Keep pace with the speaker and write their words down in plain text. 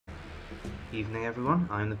Evening everyone,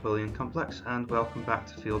 I'm Napoleon Complex and welcome back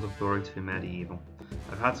to Field of Glory 2 Medieval.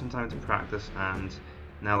 I've had some time to practice and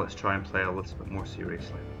now let's try and play a little bit more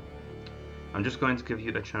seriously. I'm just going to give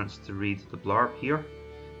you a chance to read the blurb here,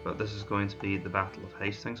 but this is going to be the Battle of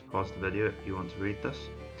Hastings. Pause the video if you want to read this.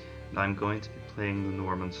 And I'm going to be playing the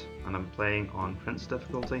Normans and I'm playing on Prince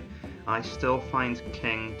difficulty. I still find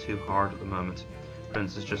King too hard at the moment.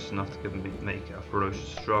 Prince is just enough to make it a ferocious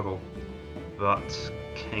struggle, but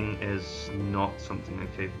King is not something I'm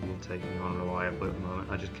capable of taking on reliably at the moment.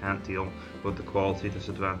 I just can't deal with the quality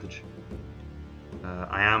disadvantage.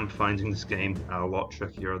 I am finding this game a lot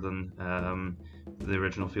trickier than the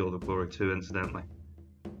original Field of Glory 2, incidentally.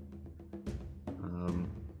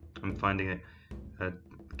 I'm finding it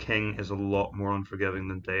King is a lot more unforgiving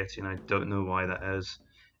than Deity, and I don't know why that is.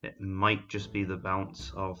 It might just be the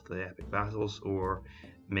balance of the epic battles, or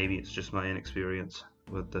maybe it's just my inexperience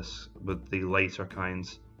with the later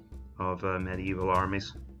kinds of medieval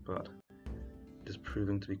armies, but it is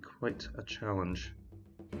proving to be quite a challenge.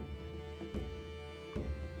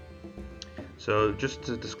 So just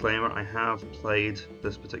a disclaimer, I have played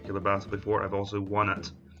this particular battle before. I've also won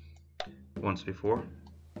it once before,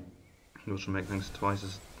 which will make things twice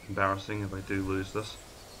as embarrassing if I do lose this.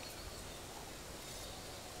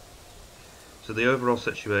 So the overall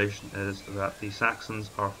situation is that the Saxons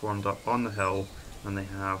are formed up on the hill and they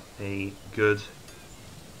have a good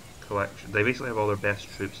collection. They basically have all their best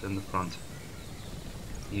troops in the front.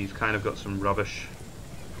 You've kind of got some rubbish,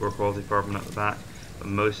 poor quality Fardmen at the back, but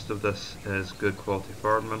most of this is good quality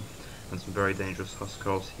Fardmen and some very dangerous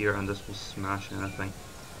Huscarls here, and this will smash anything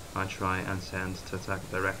I try and send to attack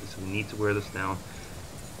directly, so we need to wear this down.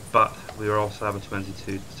 But we also have a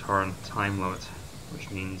 22 turn time limit,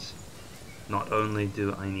 which means not only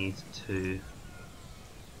do I need to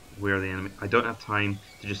wear the enemy, I don't have time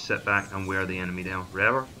to just sit back and wear the enemy down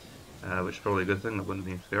forever, which is probably a good thing, that wouldn't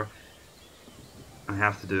be fair. I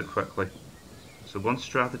have to do it quickly. So one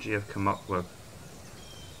strategy I've come up with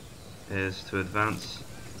is to advance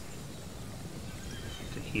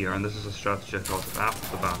to here, and this is a strategy I thought of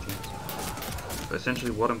after the battle. But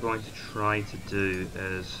essentially what I'm going to try to do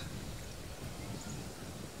is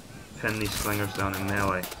pin these slingers down in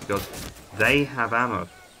melee, because they have ammo.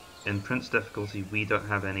 In Prince difficulty we don't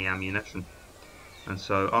have any ammunition, and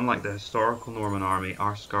so unlike the historical Norman army,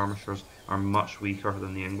 our skirmishers are much weaker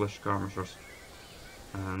than the English skirmishers,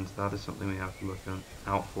 and that is something we have to look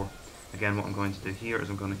out for. Again, what I'm going to do here is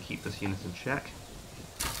I'm going to keep this unit in check.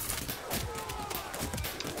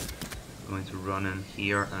 I'm going to run in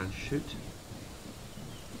here and shoot.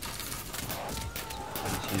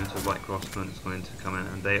 And this unit of light crossbowmen is going to come in,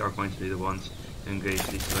 and they are going to be the ones who engage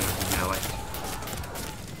these slingers in melee.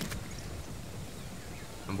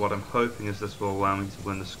 And what I'm hoping is this will allow me to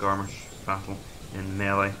win the skirmish battle in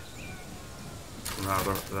melee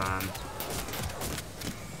rather than,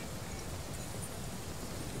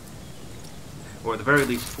 or at the very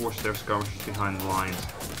least force their skirmishers behind the lines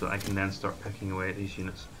so that I can then start picking away at these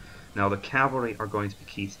units. Now the cavalry are going to be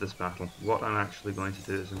key to this battle. What I'm actually going to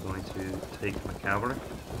do is I'm going to take my cavalry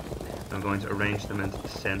and I'm going to arrange them into the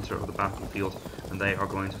centre of the battlefield, and they are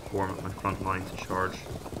going to form at my front line to charge.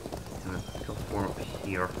 And I think I'll form up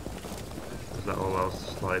here, because that will allow us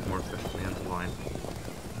to slide more efficiently into line.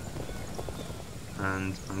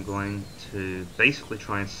 And I'm going to basically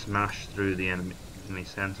try and smash through the enemy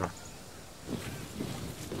centre.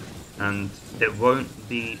 And it won't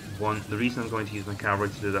be one. The reason I'm going to use my cavalry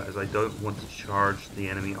to do that is I don't want to charge the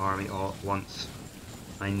enemy army all at once.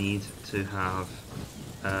 I need to have,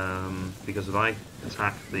 because if I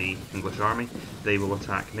attack the English army, they will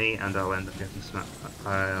attack me, and I'll end up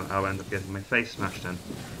getting my face smashed in.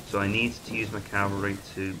 So I need to use my cavalry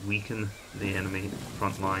to weaken the enemy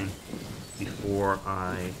front line before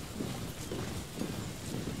I.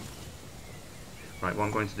 Right, what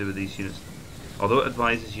I'm going to do with these units, although it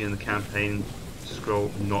advises you in the campaign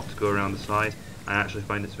scroll not to go around the side, I actually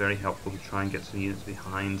find it's very helpful to try and get some units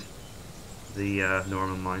behind the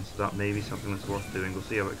Norman line, so that may be something that's worth doing. We'll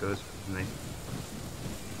see how it goes for me.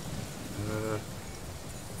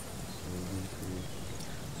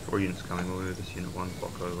 4 units coming, we'll move this unit 1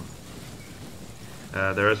 block over.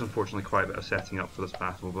 There is unfortunately quite a bit of setting up for this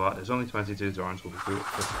battle, but it's only 22 turns, we'll be through it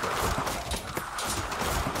pretty quickly.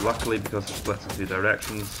 Luckily, because it's split in 2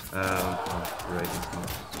 directions, great, it's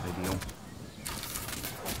not ideal.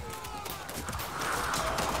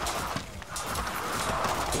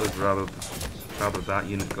 I would rather that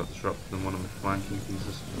unit got disrupted than one of my flanking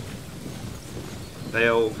pieces.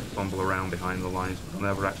 They'll fumble around behind the lines, but they'll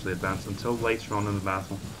never actually advance until later on in the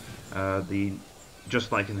battle.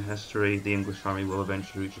 Just like in history, the English army will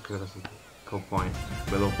eventually reach a critical point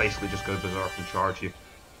where they'll basically just go berserk and charge you.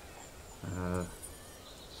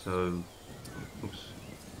 So, oops,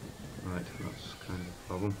 right, that's kind of a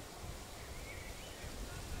problem.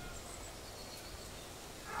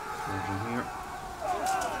 Charging here.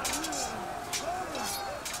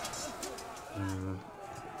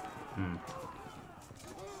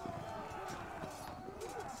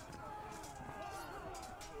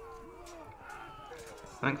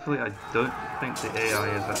 Thankfully, I don't think the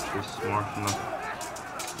AI is actually smart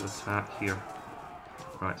enough to attack here.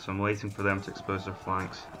 Right, so I'm waiting for them to expose their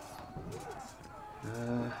flanks.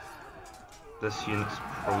 This unit's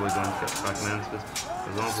probably going to get fragmented.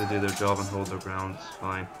 As long as they do their job and hold their ground, it's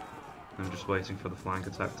fine. I'm just waiting for the flank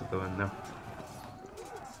attack to go in there.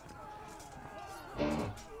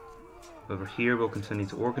 Over here, we'll continue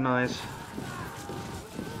to organise.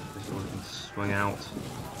 This one can swing out.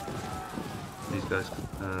 These guys,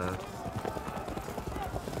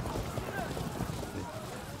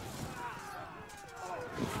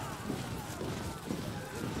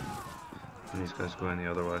 and these guys going the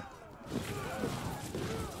other way.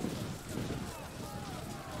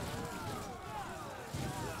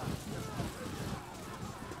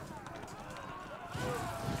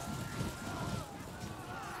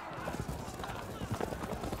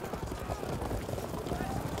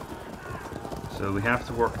 So we have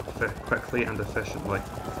to work quickly and efficiently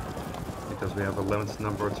because we have a limited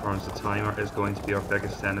number of turns. The timer is going to be our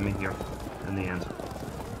biggest enemy here in the end.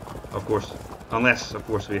 Of course, unless of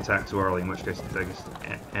course we attack too early, in which case the biggest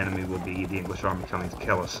enemy will be the English army coming to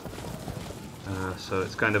kill us. So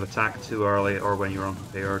it's kind of attack too early or when you're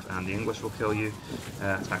unprepared and the English will kill you,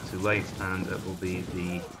 attack too late and it will be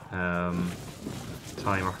the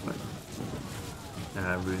timer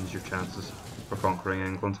that ruins your chances for conquering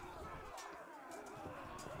England.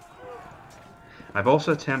 I've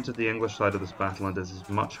also attempted the English side of this battle and this is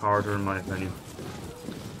much harder in my opinion.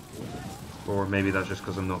 Or maybe that's just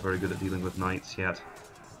because I'm not very good at dealing with knights yet.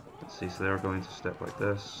 Let's see, so they're going to step like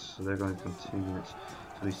this, so they're going to come 2 units.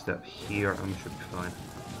 So we step here and we should be fine.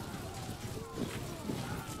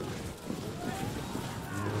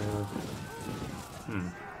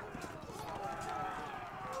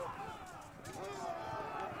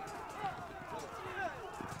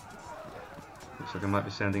 Looks like I might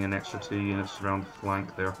be sending an extra 2 units around the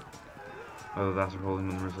flank there. Either that or holding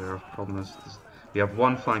them in reserve. Problem is, we have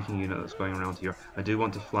 1 flanking unit that's going around here. I do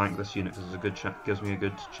want to flank this unit because it gives me a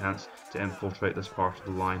good chance to infiltrate this part of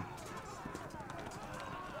the line.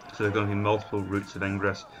 So there are going to be multiple routes of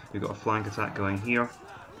ingress. We've got a flank attack going here.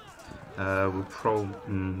 We'll probably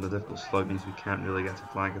the difficult slope means we can't really get a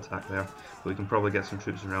flank attack there, but we can probably get some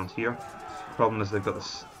troops around here. Problem is they've got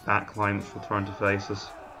this back line which will turn to face us.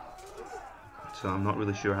 So I'm not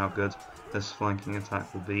really sure how good this flanking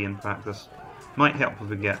attack will be in practice. Might help if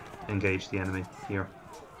we engage the enemy here.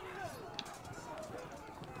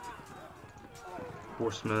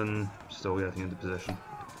 Horsemen still getting into position.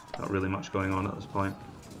 Not really much going on at this point.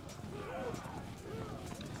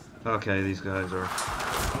 Okay, these guys are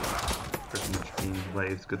pretty much being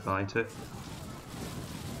waved goodbye to.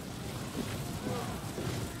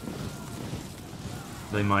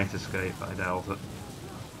 They might escape, but I doubt it.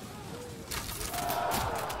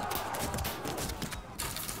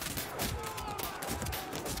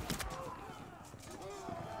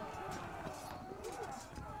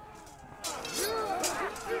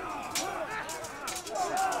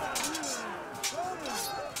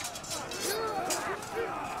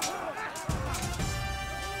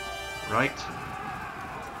 Right.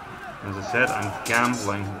 As I said, I'm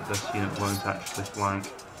gambling that this unit won't actually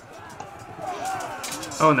flank.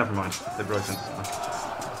 Oh, never mind. They broke instantly.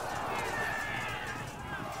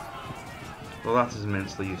 Well, that is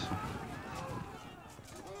immensely useful.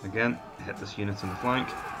 Again, hit this unit in the flank.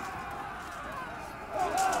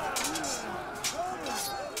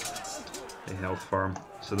 They held firm.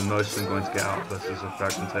 So the most I'm going to get out of this is a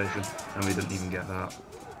fragmentation, and we didn't even get that.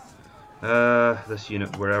 This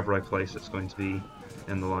unit, wherever I place it's going to be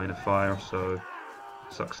in the line of fire, so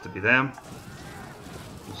sucks to be them.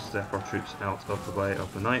 We'll step our troops out of the way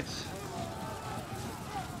of the knights.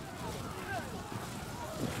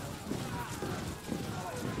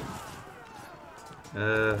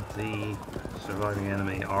 The surviving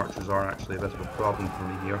enemy archers are actually a bit of a problem for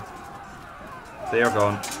me here. They are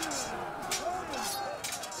gone.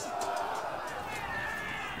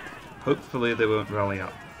 Hopefully they won't rally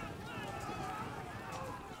up.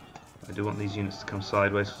 I do want these units to come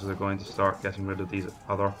sideways because they're going to start getting rid of these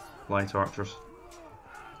other light archers.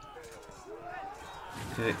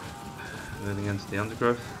 Okay, moving into the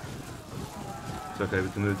undergrowth. It's okay, we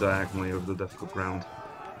can move diagonally over the difficult ground.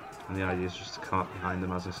 And the idea is just to come up behind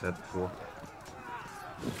them, as I said before.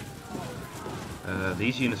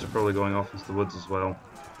 These units are probably going off into the woods as well,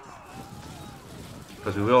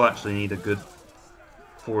 because we will actually need a good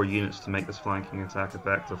 4 units to make this flanking attack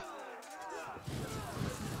effective.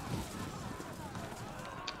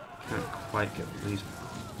 Can't quite get these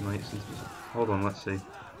knights into this. Hold on, let's see.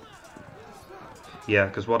 Yeah,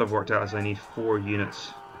 because what I've worked out is I need 4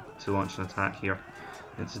 units to launch an attack here.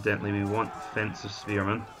 Incidentally, we want offensive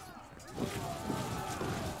spearmen.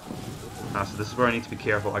 So this is where I need to be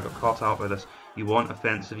careful. I got caught out by this. You want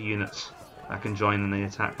offensive units that can join in the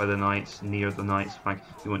attack by the knights near the knights flank.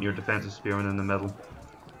 You want your defensive spearmen in the middle.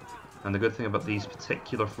 And the good thing about these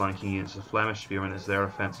particular flanking units, the Flemish spearmen, is their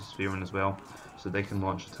offensive spearmen as well, so they can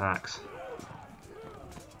launch attacks.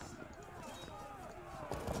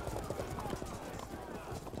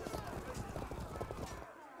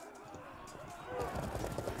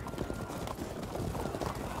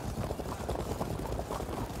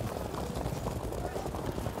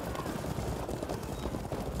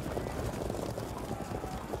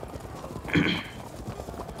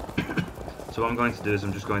 So what I'm going to do is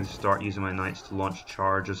I'm just going to start using my knights to launch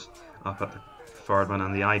charges up at the Fardman,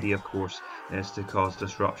 and the idea of course is to cause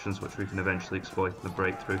disruptions which we can eventually exploit in the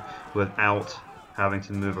breakthrough without having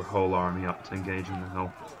to move our whole army up to engage in the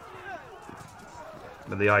hill.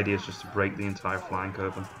 But the idea is just to break the entire flank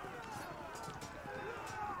open.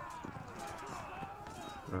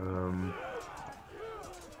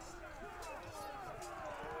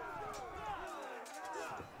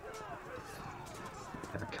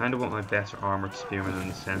 I kind of want my better armoured spearmen in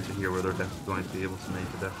the centre here, where they're definitely going to be able to make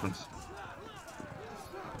a difference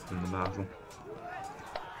in the battle.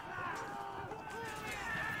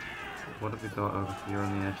 What have we got over here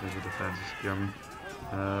on the edge of the defensive spearmen?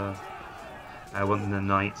 I want the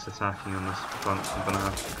knights attacking on this front, so I'm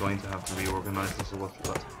going to have to reorganise this a little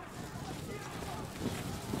bit.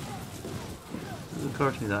 It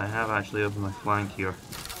occurs to me that I have actually opened my flank here.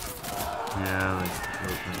 Yeah,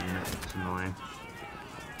 it's annoying.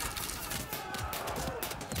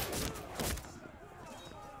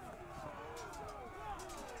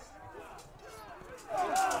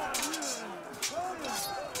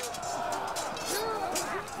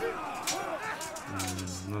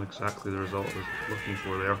 Not exactly the result I was looking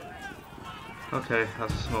for there. Okay,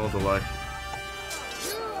 that's a small delay.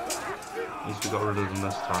 At least we got rid of them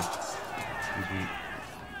this time.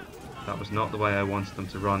 That was not the way I wanted them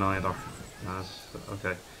to run either.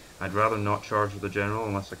 Okay, I'd rather not charge with the general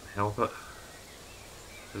unless I can help it,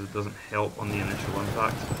 because it doesn't help on the initial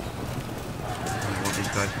impact. I want these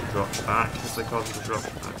guys to drop back if they cause a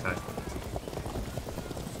disruption. Okay.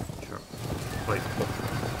 Sure. Wait.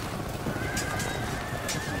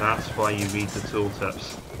 That's why you read the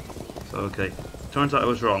tooltips. So, okay. Turns out I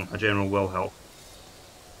was wrong. A general will help.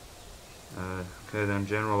 Okay then,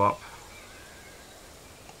 general up.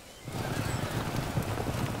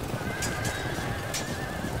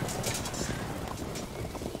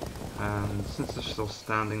 And since they're still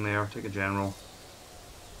standing there, take a general.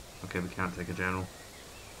 Okay, we can't take a general.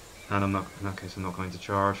 And I'm not, in that case I'm not going to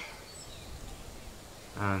charge.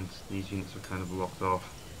 And these units are kind of locked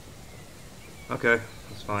off. Okay,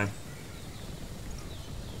 that's fine.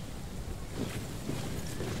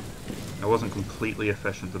 I wasn't completely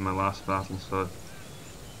efficient in my last battle, so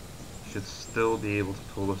I should still be able to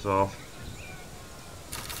pull this off.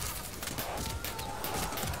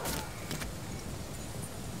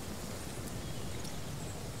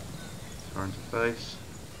 Turn to face.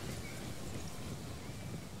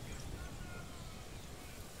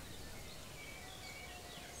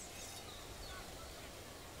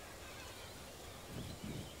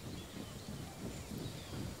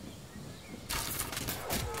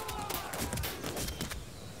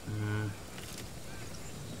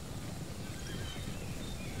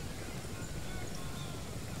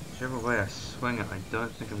 Whichever way I swing it, I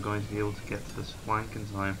don't think I'm going to be able to get to this flank in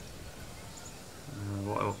time.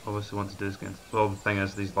 What I obviously want to do is get into... Well, the thing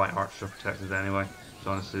is, these light archers are protected anyway,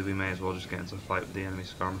 so honestly we may as well just get into a fight with the enemy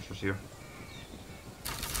skirmishers here.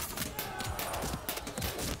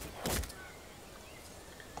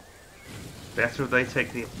 Better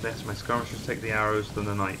my skirmishers take the arrows than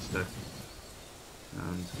the knights do.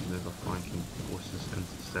 And move our flanking forces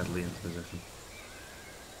steadily into position.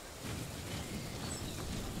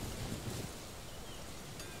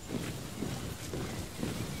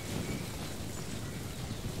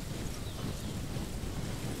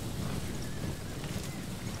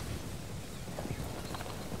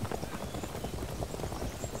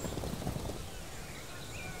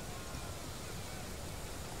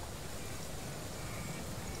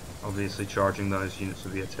 Obviously charging those units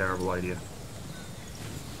would be a terrible idea.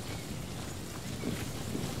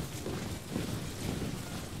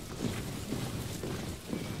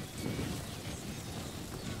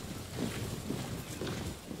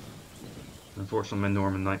 Unfortunately, my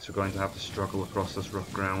Norman Knights are going to have to struggle across this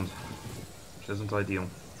rough ground, which isn't ideal.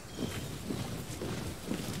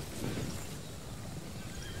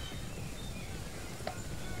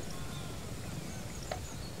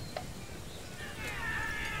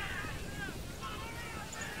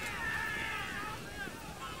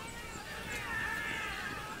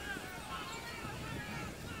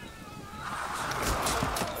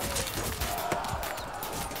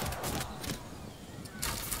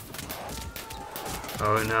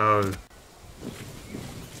 Oh no!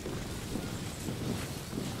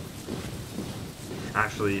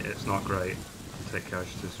 Actually, it's not great to take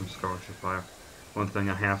casualties from Scholarship Fire. One thing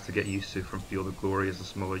I have to get used to from Field of Glory is the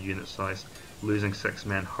smaller unit size. Losing 6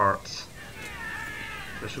 men hurts,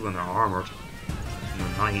 especially when they're armoured and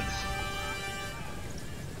they're knights.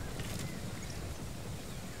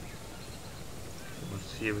 Let's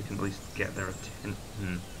see if we can at least get their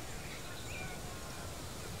attention.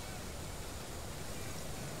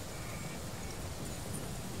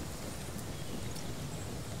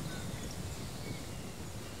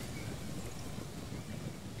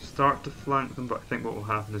 Start to flank them, but I think what will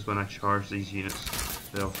happen is when I charge these units,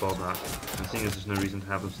 they'll fall back. And seeing as there's no reason to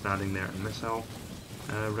have them standing there in missile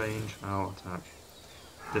range, I'll attack.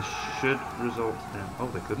 This should result in...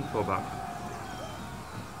 oh, they couldn't fall back.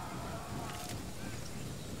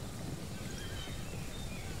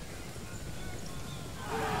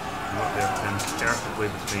 Not there, and carefully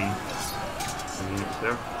between the units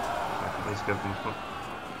there. I can at least give them a fun.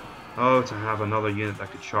 Oh, to have another unit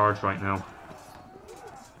that could charge right now.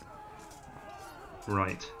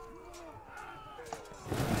 Right.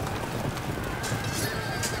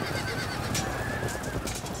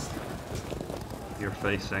 You're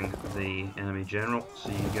facing the enemy general,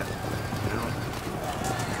 so you get general.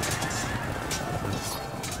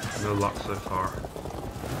 There's no luck so far.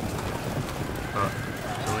 But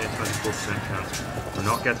it's only a 24% chance. We're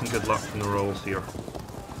not getting good luck from the rolls here.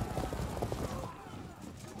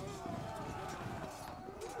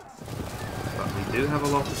 But we do have a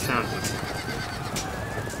lot of chances.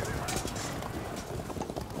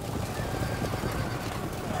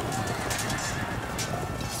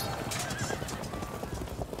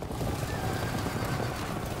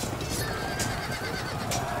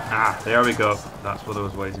 Ah, there we go. That's what I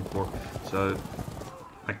was waiting for. So,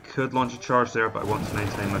 I could launch a charge there, but I want to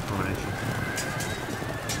maintain my formation.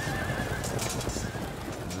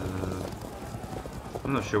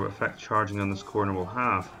 I'm not sure what effect charging on this corner will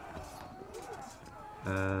have.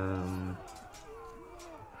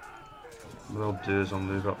 What I'll do is I'll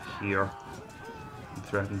move up here and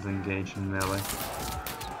threaten to engage in melee.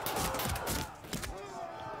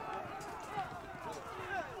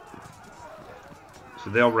 So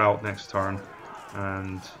they'll rout next turn,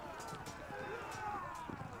 and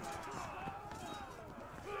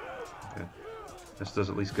okay. This does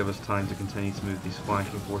at least give us time to continue to move these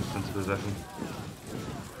flanking forces into position.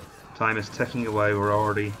 Time is ticking away, we're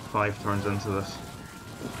already 5 turns into this.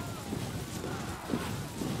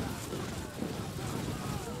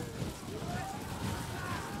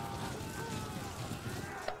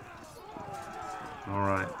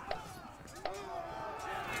 Alright.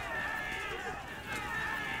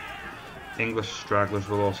 English stragglers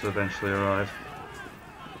will also eventually arrive,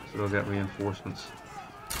 so they'll get reinforcements.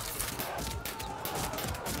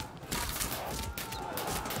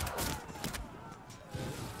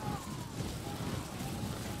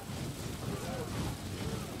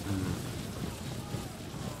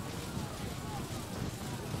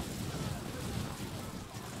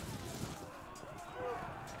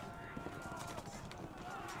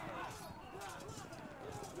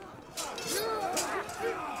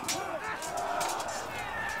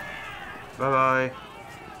 Bye-bye.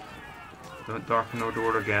 Don't darken the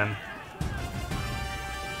door again.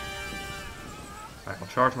 Right, I'll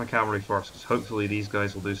charge my cavalry first, because hopefully these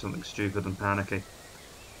guys will do something stupid and panicky.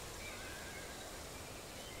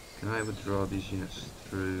 Can I withdraw these units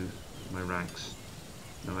through my ranks?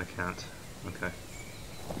 No, I can't. Okay.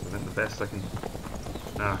 So I think the best I can...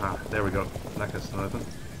 aha, there we go. That gets them open.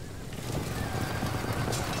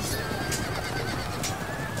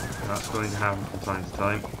 That's going to happen from time to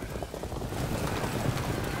time.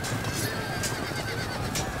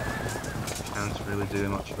 Can't really do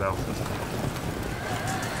much about it.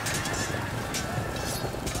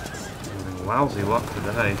 Having lousy luck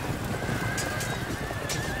today.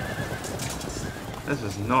 This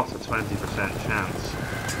is not a 20% chance.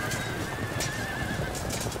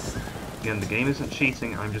 Again, the game isn't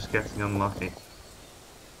cheating, I'm just getting unlucky.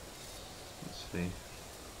 Let's see.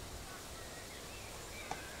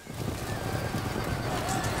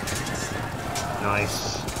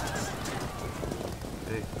 Nice.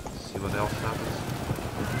 Okay, let's see what else happens.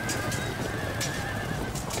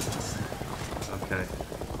 Okay.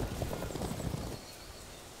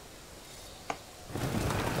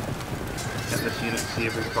 Get this unit to see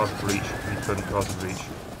if we can cause a breach. We couldn't cause a breach.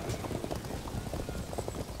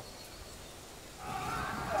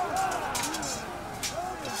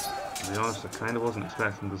 To be honest, I kind of wasn't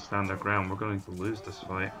expecting them to stand their ground. We're going to lose this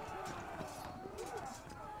fight.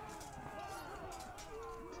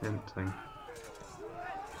 Tempting.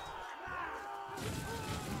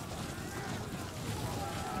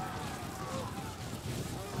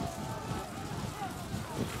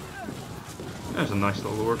 There's a nice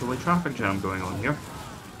little orderly traffic jam going on here.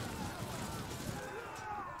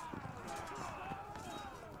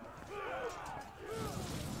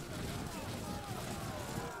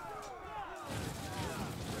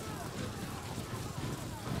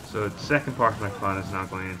 So the second part of my plan is now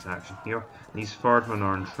going into action here. These Fardmen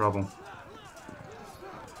are in trouble.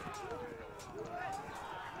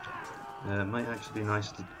 It might actually be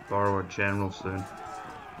nice to borrow a general soon.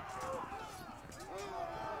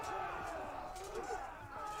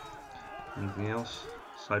 Anything else?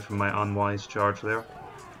 Aside from my unwise charge there?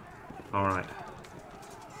 Alright.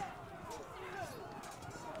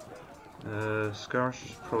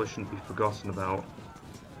 Skirmish probably shouldn't be forgotten about.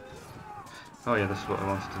 Oh yeah, this is what I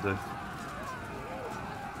wanted to do.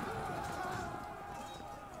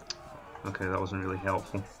 Okay, that wasn't really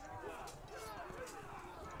helpful.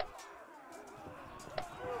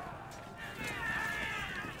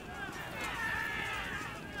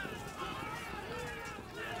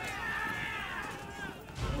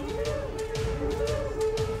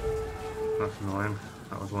 That's annoying.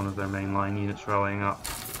 That was one of their main line units rallying up.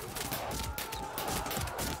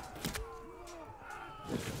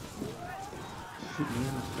 Shoot me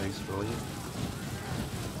in the face, will you?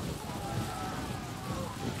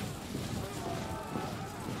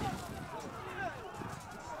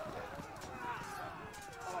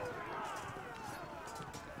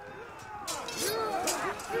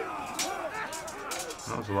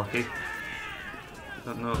 That was lucky.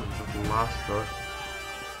 Don't know if it will last though.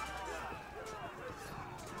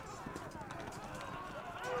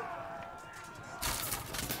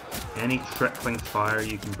 Any trickling fire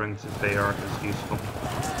you can bring to bear is useful.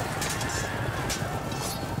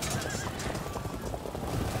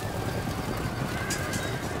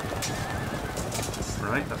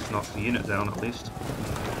 Right, that's knocked the unit down at least.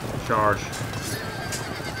 Charge.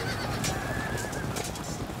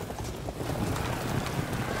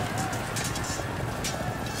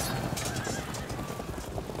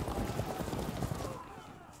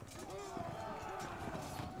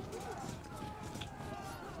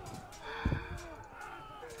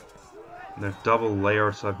 They're double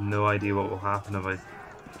layered, so I have no idea what will happen if I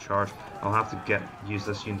charge. I'll have to use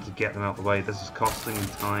this unit to get them out of the way. This is costing me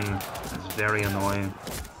time. It's very annoying.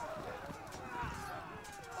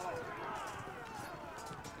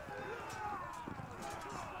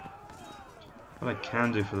 What I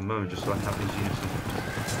can do for the moment, just so I have these units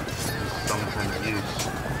in some kind of use,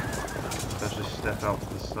 let's just step out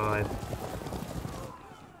to the side.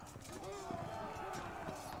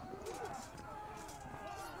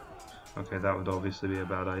 Okay, that would obviously be a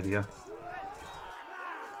bad idea.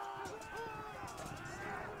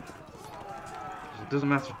 It doesn't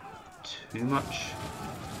matter too much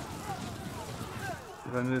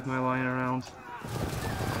if I move my line around.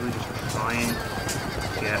 I'm really just trying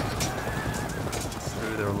to get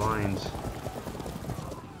through their lines.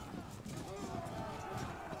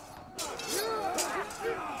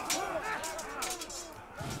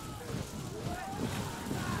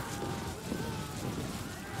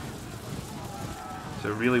 So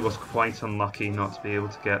it really was quite unlucky not to be able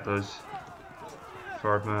to get those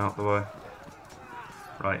Fardmen out of the way.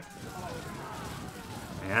 Right.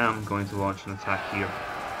 I am going to launch an attack here.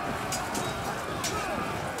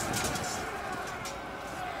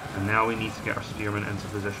 And now we need to get our spearmen into a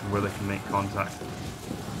position where they can make contact.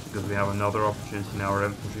 Because we have another opportunity now, our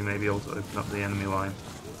infantry may be able to open up the enemy line.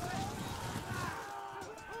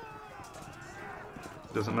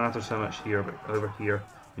 Doesn't matter so much here, but over here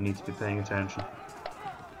we need to be paying attention.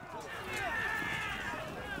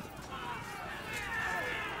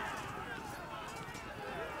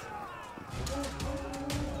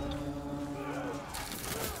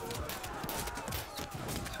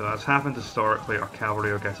 So as happened historically, our cavalry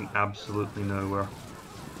are getting absolutely nowhere.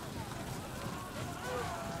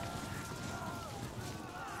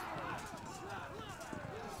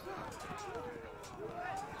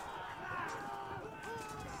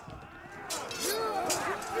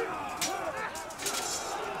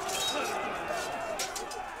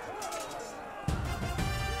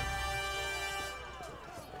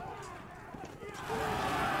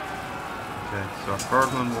 So our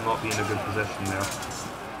Bergman will not be in a good position there.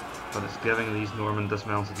 But it's giving these Norman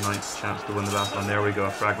dismounted knights a chance to win the battle, and there we go,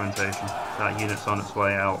 fragmentation. That unit's on its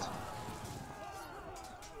way out.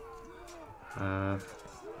 Let's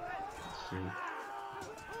see.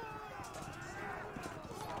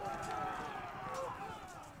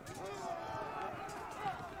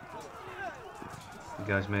 You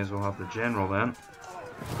guys may as well have the general then.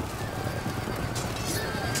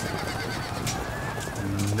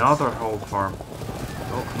 Another hold farm.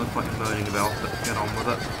 Oh, no point in moaning about it. Get on with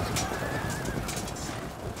it.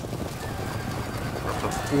 We're up to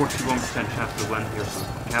 41% chance to win here, so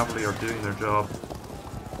the cavalry are doing their job.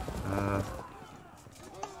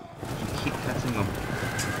 Keep hitting them.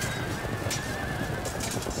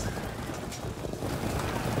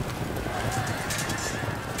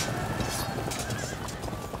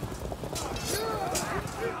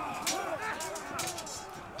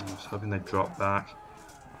 I was hoping they'd drop back.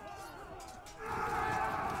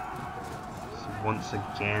 So once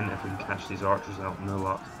again, if we can catch these archers out, no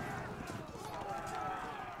luck.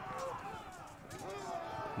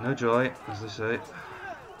 No joy, as they say.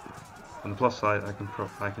 On the plus side, I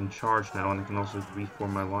can charge now, and I can also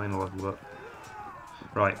reform my line a little bit.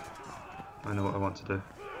 Right, I know what I want to do.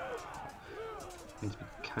 Need to be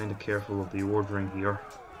kind of careful of the ordering here.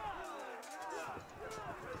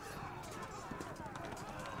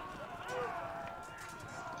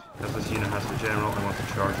 As this unit has the general, I want to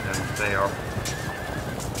charge them there.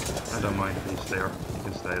 I don't mind if he's there. You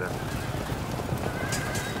can stay there.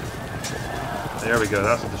 There we go.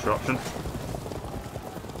 That's a disruption.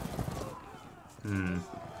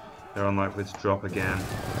 They're unlikely to drop again.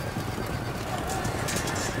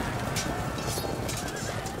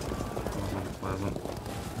 Unpleasant.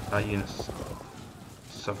 That unit's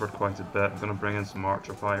suffered quite a bit. I'm going to bring in some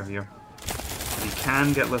archer fire here. You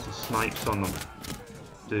can get little snipes on them.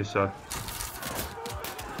 Do so.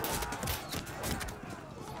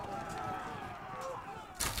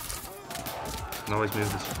 You can always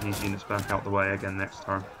move these units back out the way again next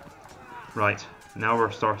turn. Right, now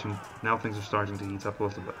things are starting to heat up a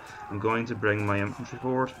little bit. I'm going to bring my infantry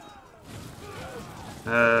forward.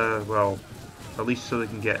 Well, at least so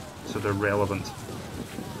they're relevant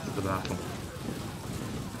to the battle.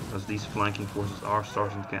 As these flanking forces are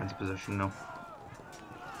starting to get into position now.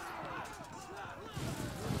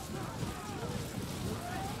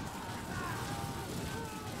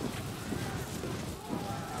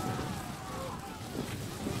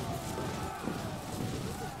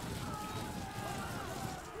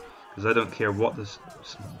 Because I don't care what the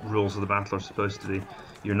rules of the battle are supposed to be,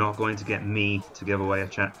 you're not going to get me to give away a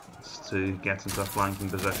chance to get into a flanking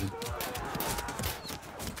position.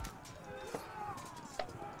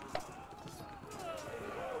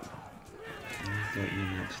 I'll get you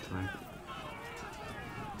next time.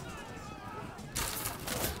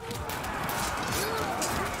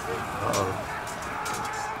 Uh-oh.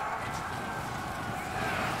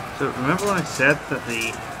 So remember when I said that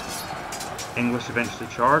the English eventually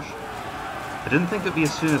charged? I didn't think it'd be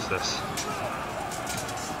as soon as this.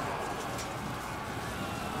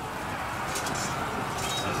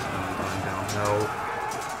 That's going downhill.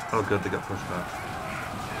 Oh good, they got pushed back.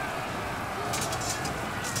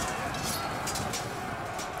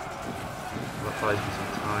 That buys me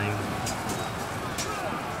some time.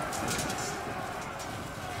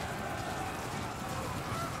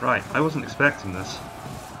 Right, I wasn't expecting this.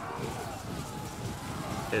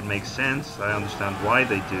 It makes sense, I understand why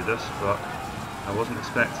they do this, but I wasn't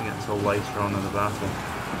expecting it until later on in the battle.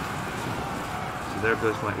 So there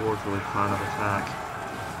goes my orderly plan of attack.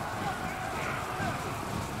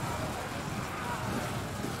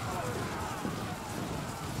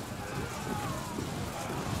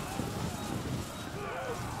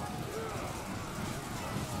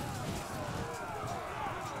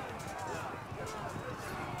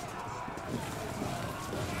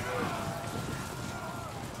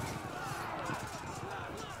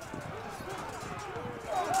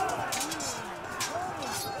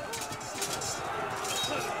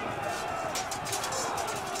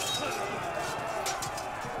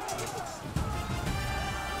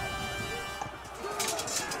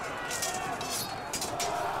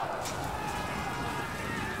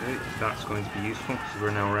 That's going to be useful, so we're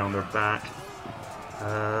now around their back.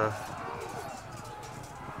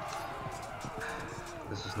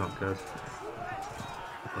 This is not good.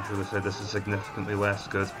 I should have said this is significantly less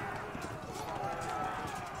good.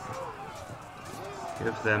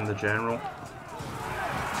 Give them the general.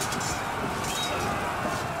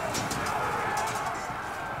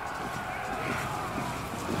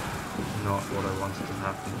 Not what I wanted to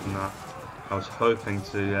happen from that. I was hoping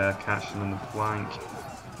to catch them in the flank.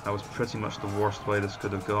 That was pretty much the worst way this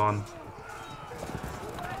could have gone.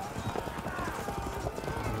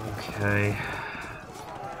 Okay.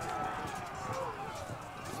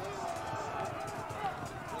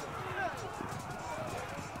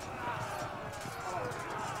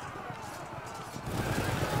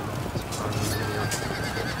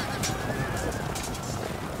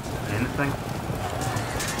 Anything?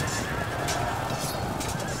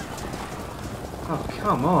 Oh,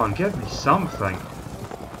 come on, give me something.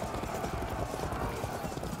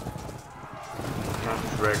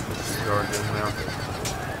 Can't drag this guard in there.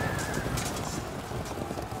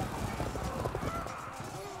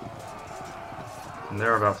 And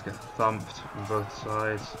they're about to get thumped on both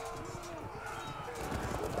sides.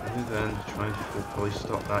 Move in, trying to hopefully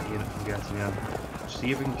stop that unit from getting in.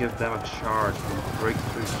 See if we can give them a charge and break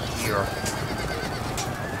through here.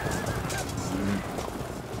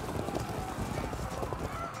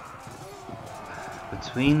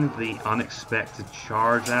 Between the unexpected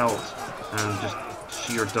charge out and just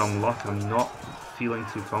sheer dumb luck, I'm not feeling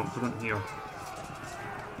too confident here.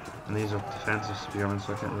 And these are defensive spearmen,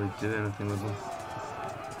 so I can't really do anything with them.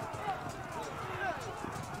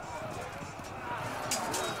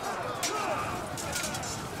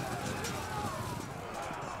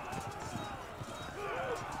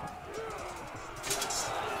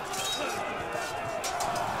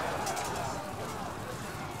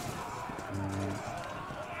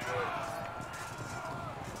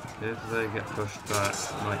 If they get pushed back,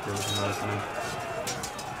 I might give us an opening.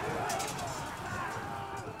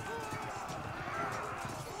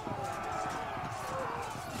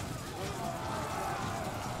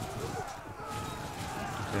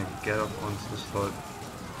 Okay, get up onto the slope.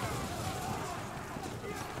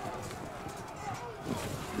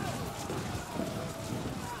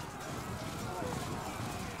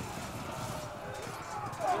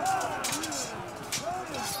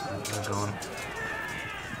 They're gone.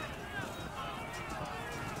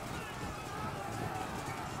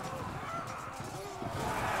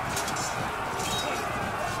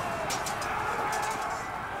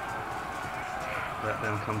 Let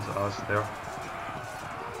them come to us there.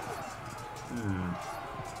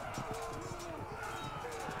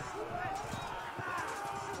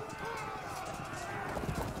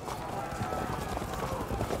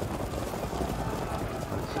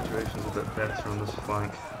 The situation's a bit better on this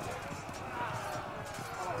flank.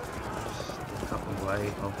 Just a couple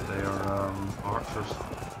away of their archers.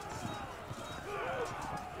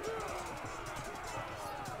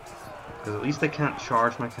 Because at least they can't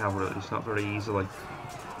charge my cavalry, at least not very easily.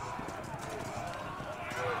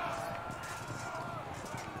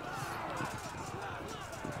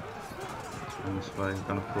 So this way, I'm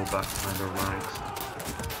going to pull back behind our ranks.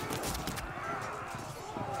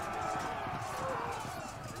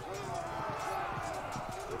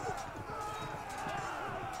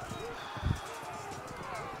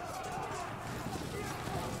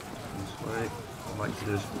 This way, what I'd like to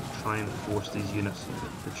do is try and force these units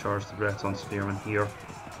to charge the Breton spearmen here.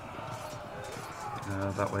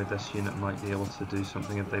 That way this unit might be able to do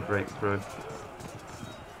something if they break through.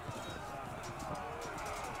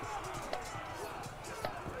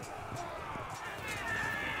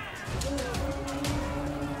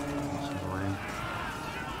 That's annoying.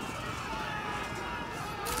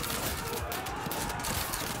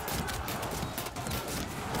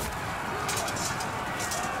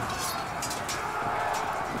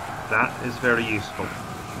 That is very useful.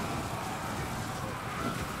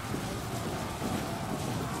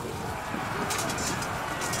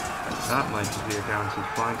 That might just be a guaranteed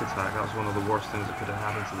flank attack. That was one of the worst things that could have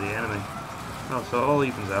happened to the enemy. Oh, so it all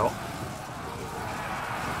evens out.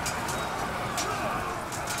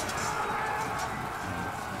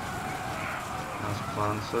 As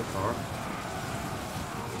planned so far.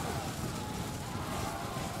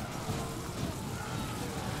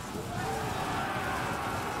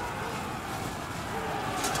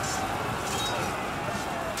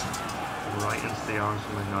 Right into the arms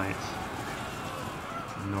of my knights.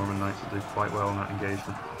 The Norman knights will do quite well in that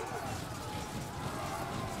engagement.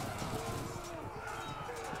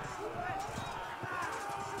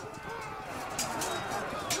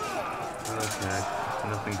 Okay,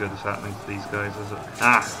 nothing good is happening to these guys, is it?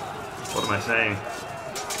 Ah! What am I saying?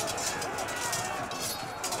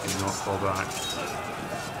 Do not fall back.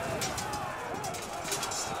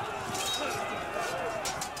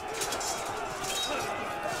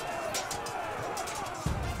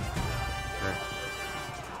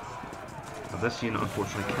 This unit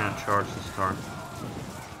unfortunately can't charge this turn.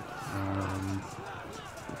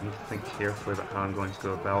 I need to think carefully about how I'm going to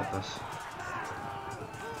go about this.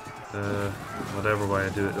 Whatever way I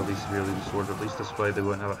do it, they'll be severely disordered. At least this way they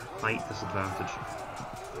won't have a height disadvantage.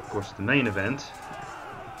 Of course, the main event,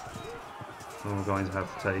 well, we're going to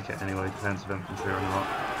have to take it anyway, defensive infantry or not.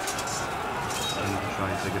 I need to try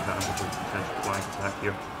and take advantage of the potential flank attack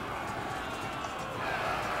here.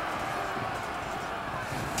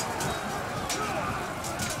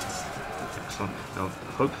 Excellent. Now,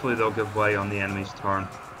 hopefully they'll give way on the enemy's turn.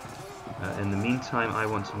 In the meantime, I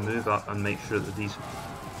want to move up and make sure that these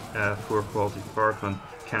poor quality Bergman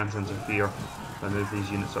can't interfere. If I move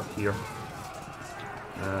these units up here.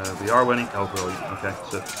 We are winning. Oh, brilliant. Okay,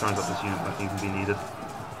 so it turns out this unit might even be needed.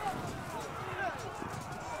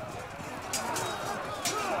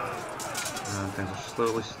 And things are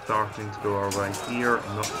slowly starting to go our way here,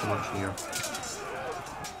 not so much here.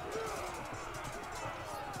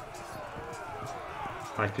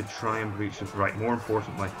 I could try and breach it. Right, more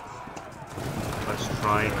importantly, let's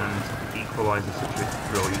try and equalise the situation.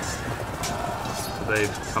 Brilliant. So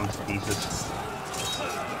they've come to pieces.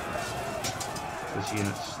 This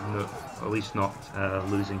unit's at least not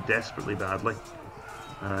losing desperately badly.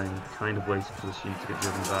 I'm kind of waiting for this unit to get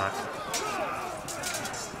driven back.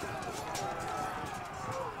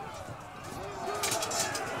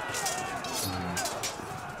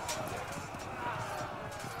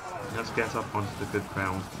 Let's get up onto the good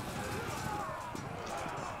ground.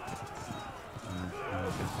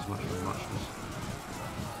 As much as muchness.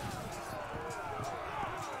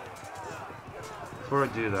 Before I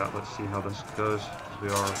do that, let's see how this goes, because we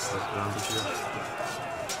are at disadvantage here.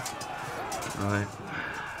 Right.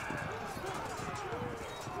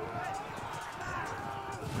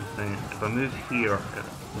 If I move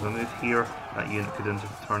here, that unit could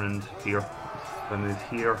turn and interfere. If I move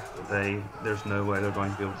here, there's no way they're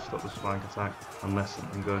going to be able to stop this flank attack unless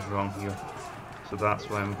something goes wrong here. So that's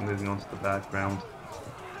why I'm moving on to the bad ground.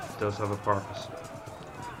 It does have a purpose.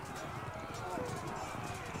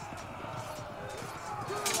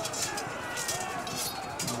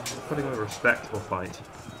 Putting up a respectable fight.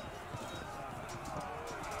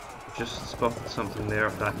 Just spotted something there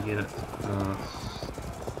at that unit.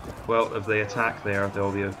 Well, if they attack there,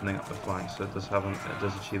 they'll be opening up the flank, so it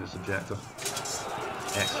does achieve its objective.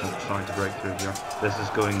 Excellent, trying to break through here. This is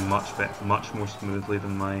going much more smoothly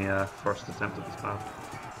than my first attempt at this battle.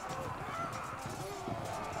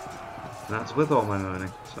 That's with all my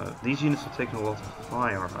moaning. So these units have taken a lot of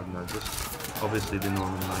fire, I've noticed. Obviously the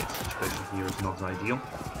Norman Knight situation here is not ideal.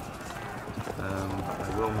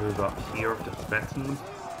 I will move up here to threaten them.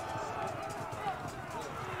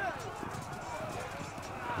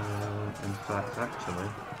 In fact, actually,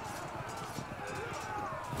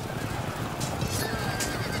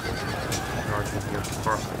 charging here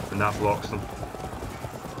first, and that blocks them.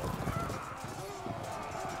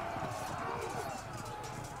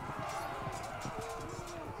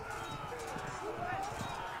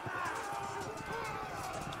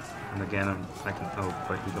 And again, oh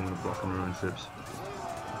wait, we don't want to block on ruined troops.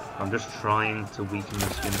 I'm just trying to weaken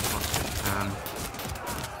this unit as much as I can.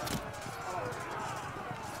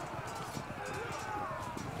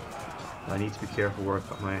 I need to be careful where I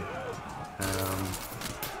put my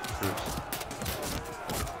troops.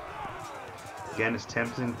 Again, it's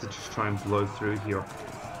tempting to just try and blow through here,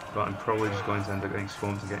 but I'm probably just going to end up getting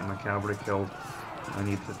swamped and getting my cavalry killed. I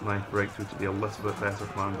need my breakthrough to be a little bit better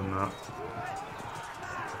planned than that.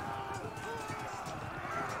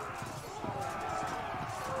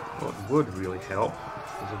 What would really help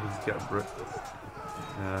is if we could get a brick.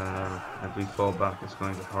 If we fall back, it's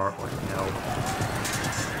going to hurt like hell.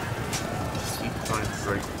 Keep trying to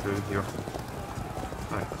break through here.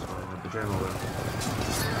 Right, sorry, the general there.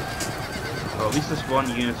 Well, at least this one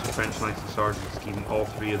unit of French Knights and Sergeants is keeping all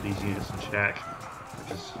three of these units in check,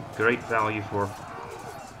 which is great value for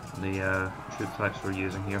the troop types we're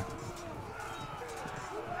using here.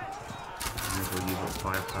 We'll use what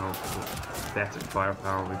firepower, the pathetic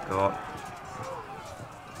firepower we've got.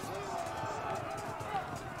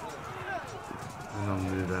 And I'll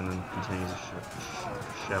move in and continue to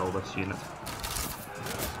shell this unit.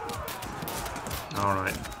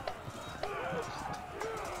 Alright.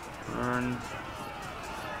 Turn.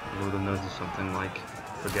 I would have noticed something like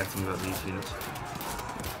forgetting about these units.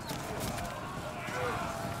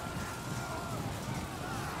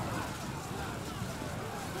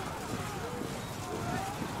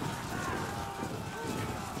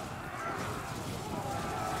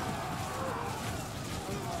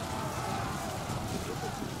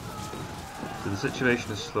 So the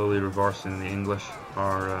situation is slowly reversing. The English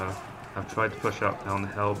have tried to push up down the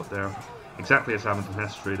hill, but they're exactly as happened in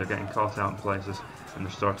history. They're getting caught out in places and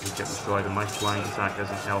they're starting to get destroyed, and my flying attack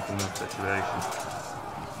isn't helping the situation.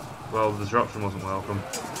 Well, the disruption wasn't welcome.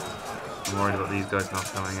 I'm worried about these guys not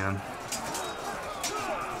coming in.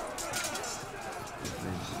 Let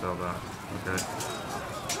me just spell that. Okay.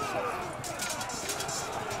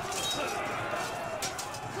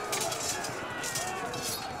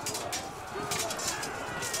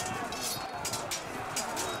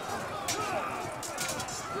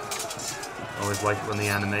 Always like it when the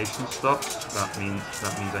animation stops. That means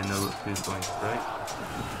I know who's going straight.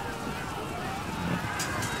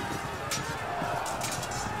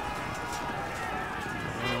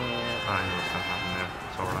 I know what's going to happen there.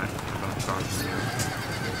 It's alright. I'm going to charge him here.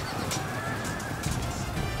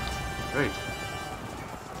 Great.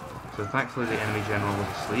 So thankfully the enemy general was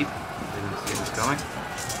asleep. They didn't see this coming.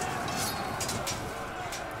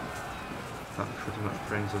 That pretty much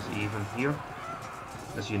brings us even here.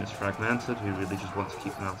 This unit's fragmented, we really just want to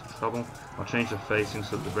keep them out of trouble. I'll change the facing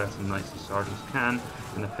so that the Breton knights and sergeants can,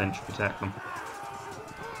 in a pinch, protect them.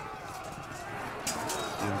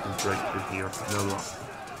 See if we can break through here. No luck.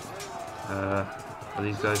 Are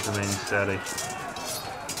these guys remaining steady?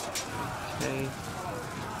 Okay.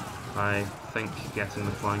 I think getting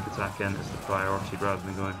the flank attack in is the priority rather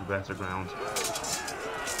than going for better ground.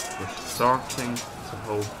 We're starting to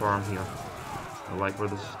hold firm here. I like where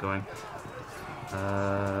this is going.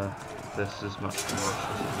 This is much more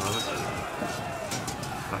at the moment.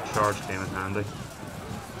 That charge came in handy.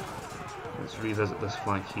 Let's revisit this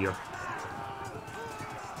flank here.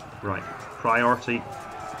 Right, priority.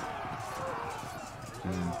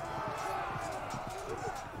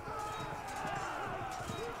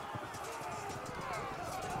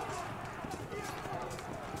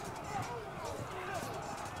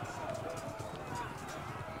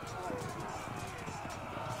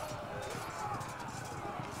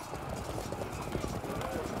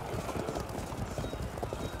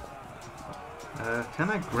 Can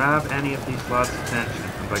I grab any of these lads' attention?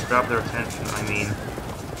 And by grab their attention, I mean...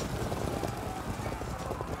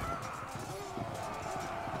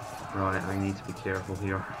 Right, I need to be careful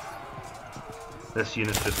here. This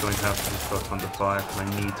unit's just going to have to be put under fire, and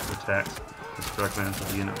I need to protect this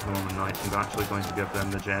fragmented unit of Norman Knights. I'm actually going to give them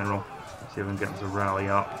the general, see if I can get them to rally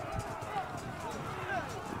up.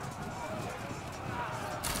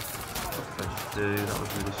 What did I just do? That was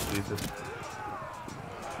really stupid.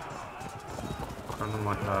 Turn them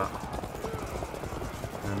like that.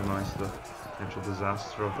 Minimize the potential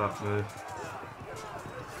disaster of that move.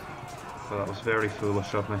 But that was very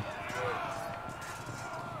foolish of me.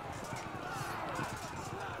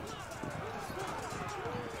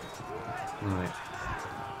 Right.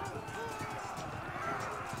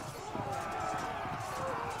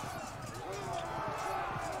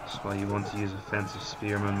 That's why you want to use offensive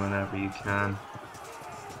spearmen whenever you can.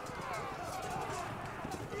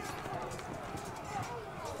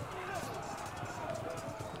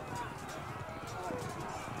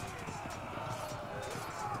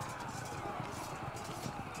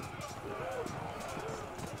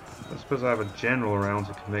 I suppose I have a general around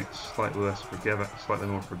who can make it slightly less forgiving, slightly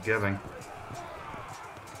more forgiving.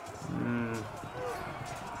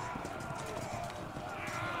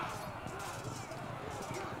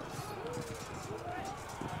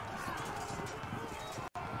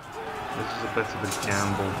 This is a bit of a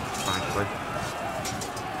gamble, frankly.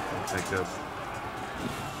 Okay, good.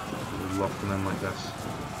 We'll lock them in like this.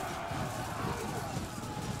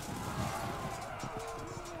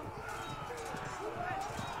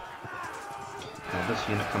 Now this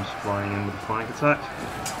unit comes flying in with a flank attack.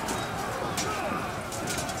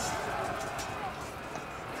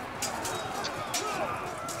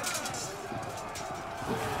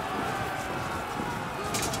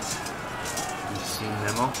 You've seen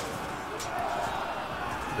them off.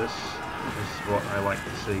 This is what I like to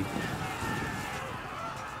see.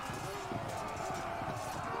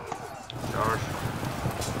 Charge.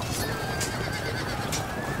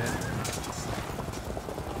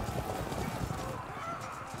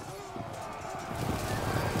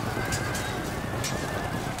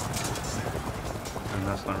 And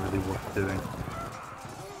that's not really worth doing.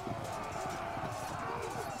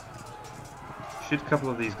 Shoot a couple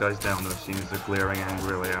of these guys down though, seeing as they're glaring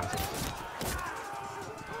angrily at us.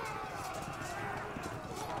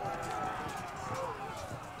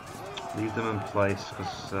 Leave them in place,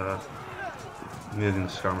 because moving the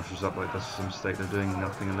skirmishers up like this is a mistake. They're doing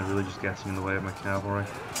nothing and they're really just getting in the way of my cavalry.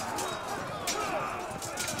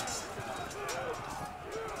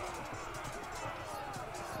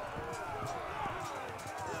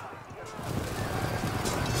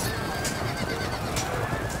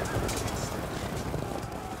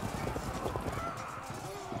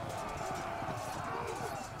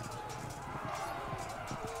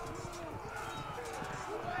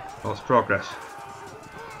 Well, it's progress.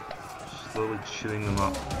 slowly chewing them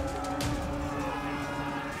up.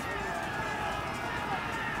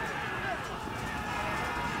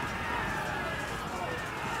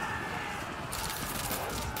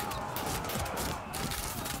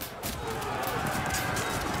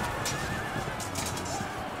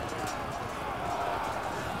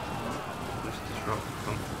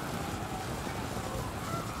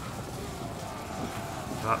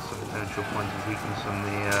 That's a potential point of weakness in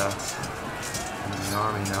the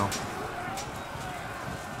army now.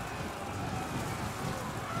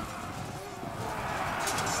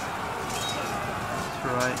 That's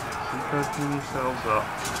right, keep opening yourselves up.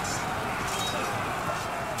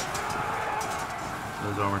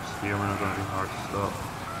 Those armoured spearmen are going to be hard to stop.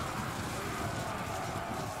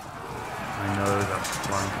 I know that's a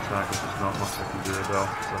flank attack, which is not much I can do about,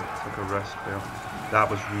 so it's like a rest fail. That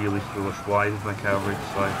was really foolish. Why did my cavalry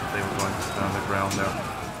decide that they were going to stand their ground there?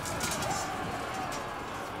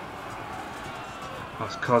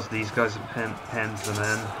 That's because these guys have penned them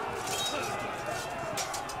in.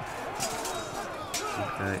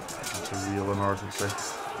 Okay, that's a real emergency.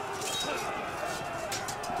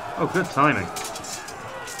 Oh, good timing.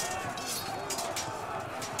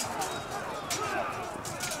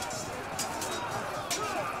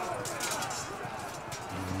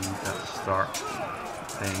 Start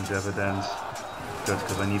paying dividends. Good,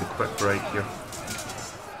 because I need a quick break here.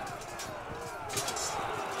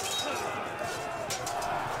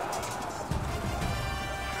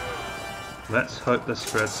 Let's hope this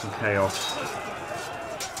spreads some chaos.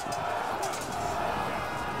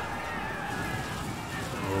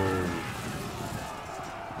 Oh.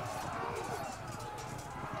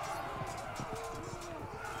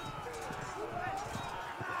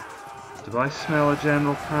 Do I smell a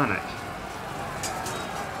general panic?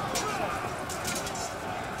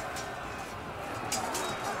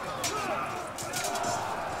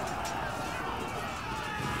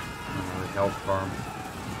 Health farm.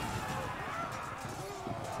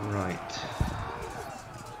 Right.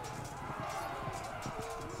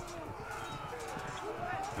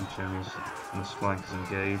 And Jimmy's on this flank is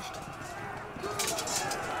engaged.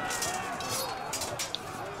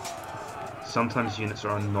 Sometimes units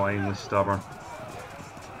are annoyingly stubborn.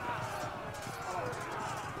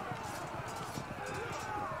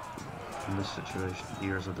 And this situation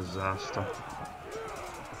here is a disaster.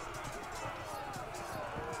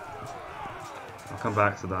 I'll come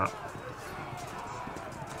back to that.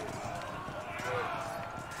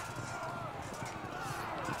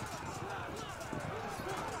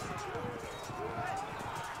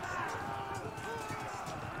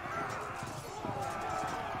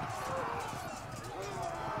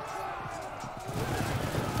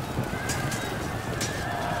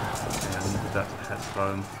 And that's a hit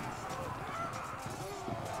home.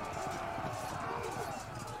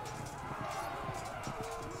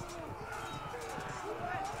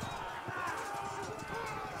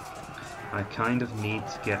 I kind of need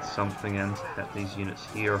to get something in to hit these units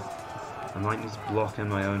here. I might need to block in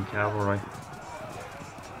my own cavalry.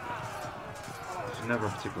 It's never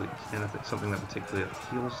particularly something that particularly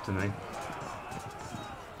appeals to me.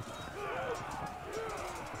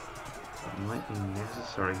 It might be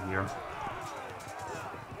necessary here.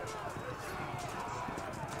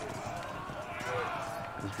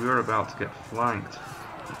 Because we're about to get flanked.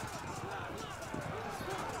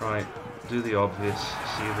 Right. Do the obvious,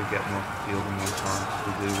 see if we get more field in one turn. If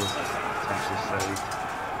we do, we're potentially saved.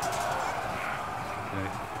 Okay,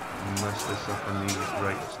 unless they suffer immediate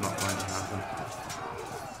break, it's not going to happen.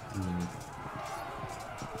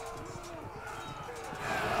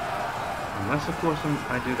 Unless, of course,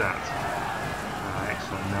 I do that.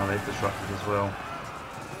 Excellent, now they've disrupted as well.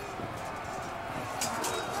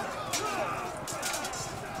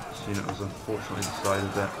 This unit was unfortunately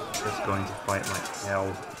decided that it's going to fight like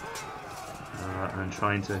hell. And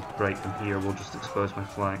trying to break them here will just expose my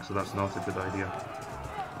flank, so that's not a good idea.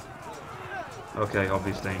 Okay,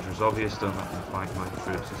 obvious dangers. Obvious, don't let them flank my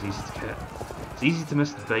troops. It's easy to get. It's easy to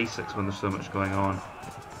miss the basics when there's so much going on.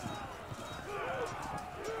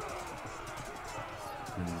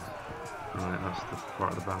 Right, that's the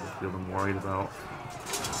part of the battlefield I'm worried about.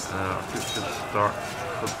 Our troops should start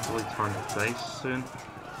hopefully turn to face soon.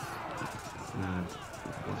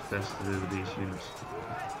 What's best to do with these units?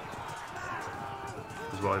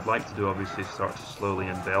 Because what I'd like to do, obviously, is start to slowly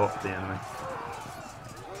envelop the enemy.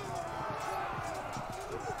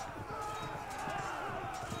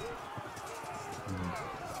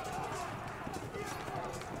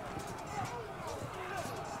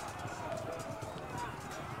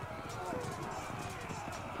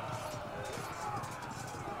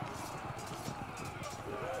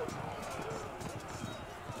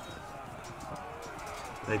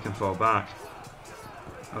 they can fall back.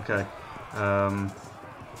 Okay. I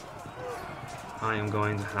am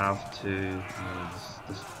going to have to...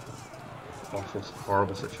 this awful,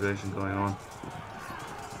 horrible situation going on.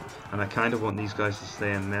 And I kind of want these guys to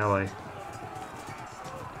stay in melee.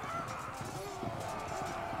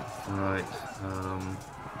 Right.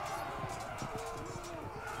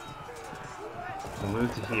 I'll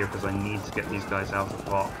move to here because I need to get these guys out of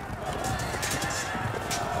block.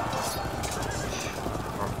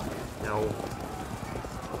 Hell.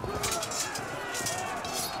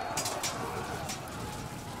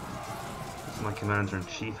 It's my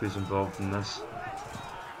commander-in-chief who's involved in this.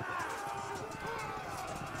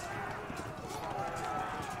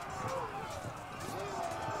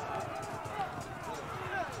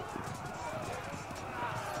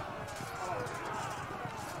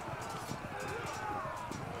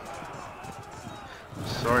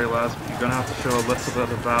 Sorry lads, but you're going to have to show a little bit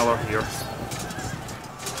of valor here.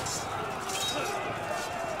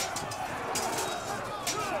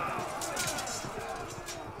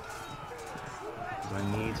 I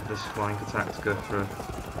need this flank attack to go through.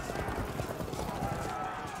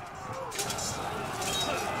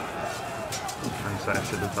 I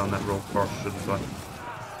should have done that roll first, shouldn't I?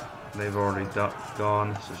 They've already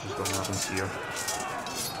gone, so it's just what happens here.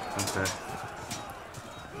 Okay.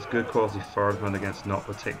 It's good quality Ferdman against not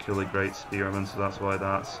particularly great spearmen, so that's why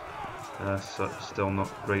that's still not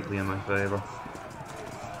greatly in my favour.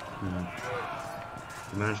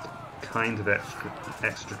 We managed to kind of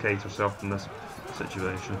extricate herself from this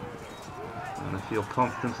situation, and I feel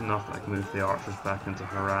confident enough that I can move the archers back into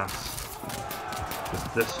harass,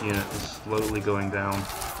 because this unit is slowly going down.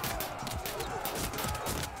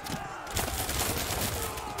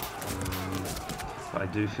 But I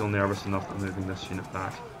do feel nervous enough that moving this unit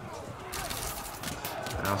back.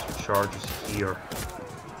 And as for charges here,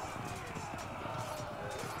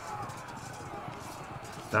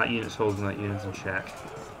 that unit's holding that unit in check.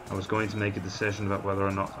 I was going to make a decision about whether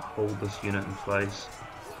or not to hold this unit in place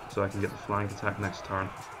so I can get the flank attack next turn.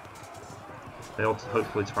 They'll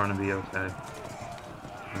hopefully turn and be okay.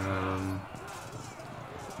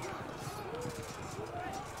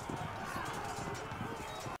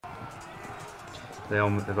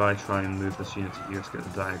 If I try and move this unit to here to get the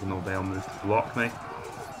diagonal, they'll move to block me.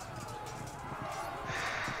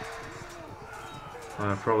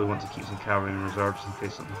 I probably want to keep some cavalry in reserve just in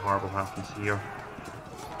case something horrible happens here.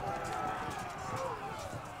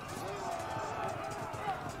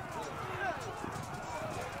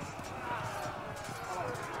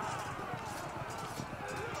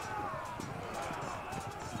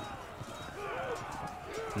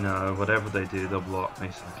 No, whatever they do, they'll block me,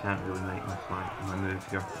 so I can't really make my move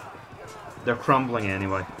here. They're crumbling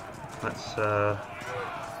anyway. Let's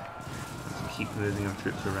keep moving our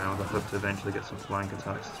troops around. I hope to eventually get some flank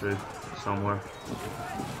attacks through somewhere.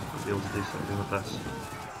 I'll be able to do something with this.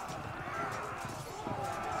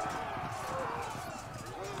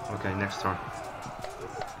 Okay, next turn.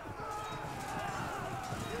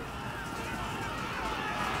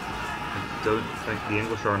 I don't think the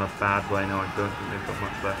English are in a bad way now. I don't think they've got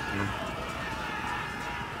much left in them.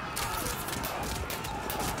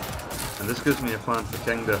 And this gives me a plan for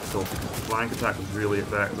King difficult because the flank attack was really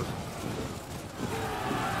effective.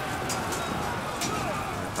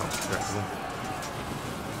 Yeah, that was predictable.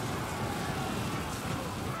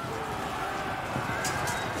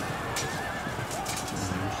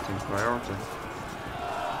 Interesting priority.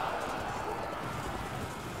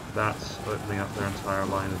 That's opening up their entire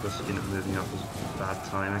line of this unit moving up was bad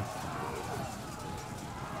timing.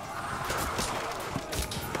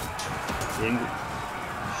 The English...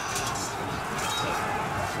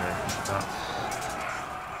 Okay,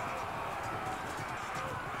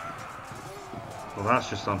 well, that's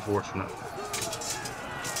just unfortunate.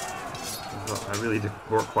 I really did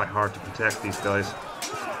work quite hard to protect these guys.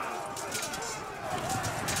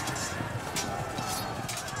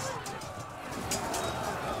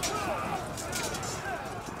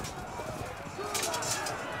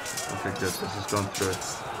 Okay, good. This has gone through.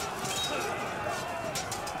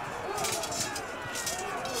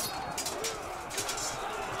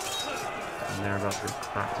 And they're about to get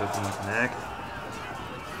cracked open like an egg.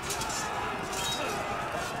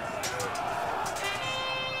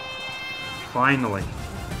 Finally!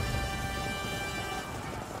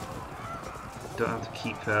 Don't have to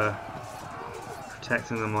keep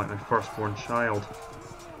protecting them like my firstborn child.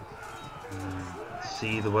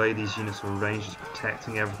 See, the way these units are arranged is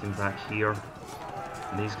protecting everything back here,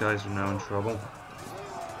 and these guys are now in trouble.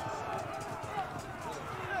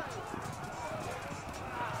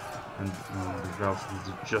 And the relatives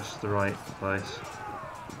are just the right place.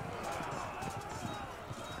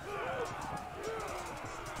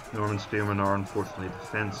 Norman spearmen are unfortunately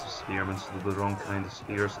defensive spearmen, so they're the wrong kind of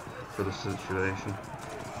spears for the situation.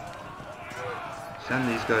 Send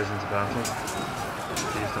these guys into battle.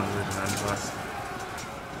 Please don't lose an end back.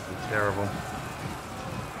 It'd be terrible.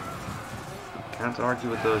 Can't argue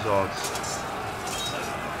with those odds.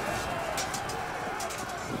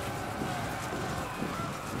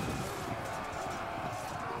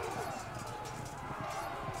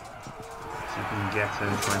 Get in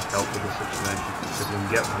and try and help with the situation. If we can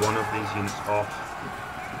get one of these units off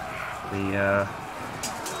the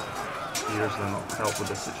spears, then it'll help with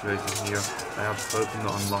the situation here. I have hope I'm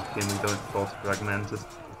not unlucky and we don't fall fragmented.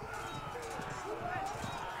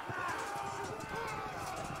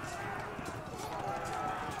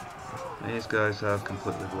 These guys have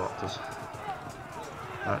completely blocked us.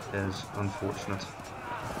 That is unfortunate.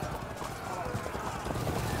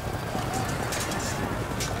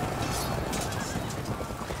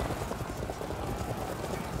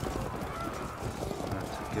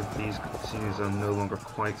 Seeing as I'm no longer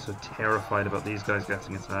quite so terrified about these guys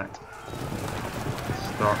getting attacked.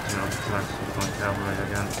 Start to now attack with my cavalry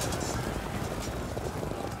again.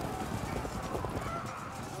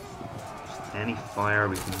 Just any fire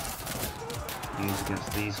we can use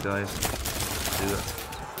against these guys, do it.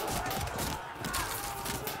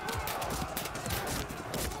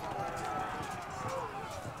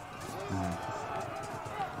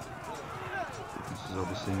 This is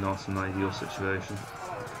obviously not an ideal situation.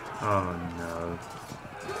 Oh no.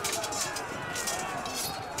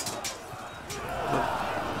 Look,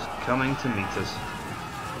 it's coming to meet us.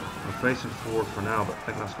 We're facing forward for now, but I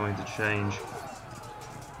think that's going to change.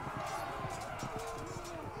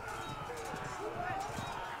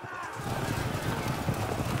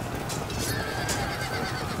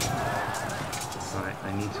 Right,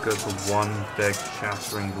 I need to go for one big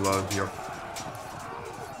shattering blow here.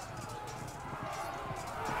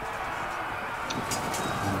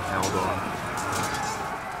 Held on.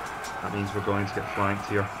 That means we're going to get flanked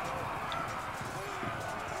here.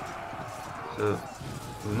 So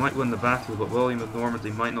we might win the battle, but William of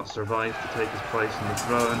Normandy might not survive to take his place on the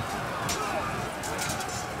throne.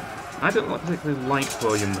 I don't particularly like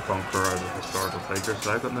William the Conqueror as a historical figure,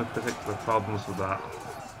 so I've got no particular problems with that.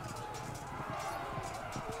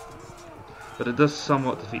 But it does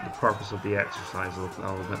somewhat defeat the purpose of the exercise,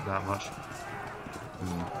 I'll admit that much.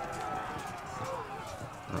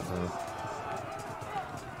 Uh-oh.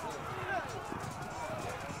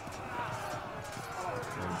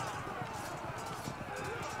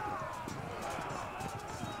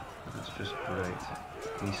 That's just great.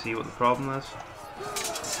 Can you see what the problem is?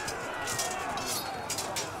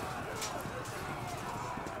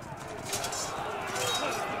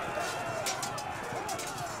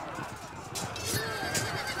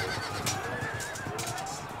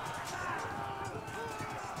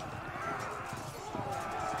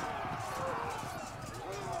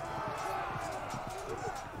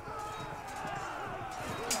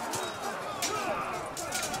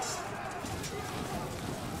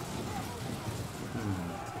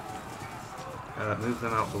 Move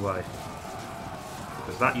them out the way,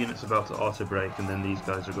 because that unit's about to auto break, and then these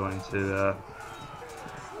guys are going to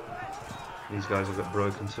these guys will get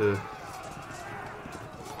broken too.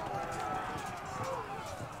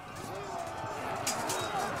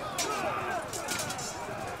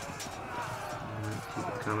 Keep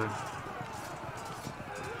it coming.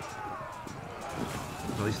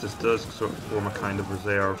 At least this does sort of form a kind of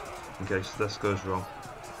reserve in case this goes wrong.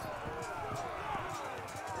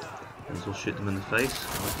 We'll shoot them in the face,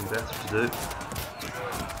 nothing better to do.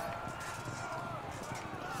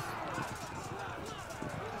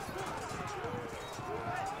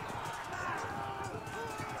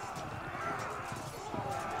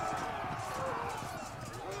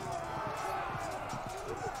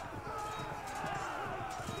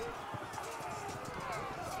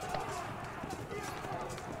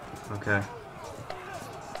 Okay.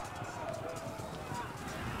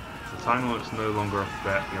 The time limit's no longer a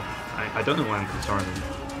threat here. I don't know why I'm concerned.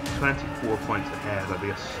 24 points ahead. I'd be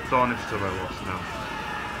astonished if I lost now.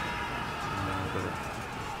 But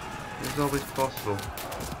it's always possible.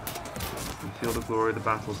 You feel the glory of the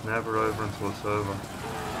battle's never over until it's over.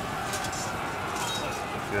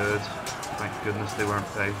 Good. Thank goodness they weren't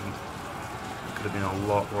patient. It could have been a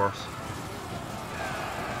lot worse.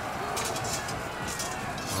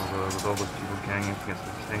 Although with all those people ganging up against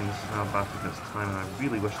the king, this is now battle against time, and I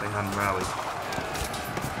really wish they hadn't rallied.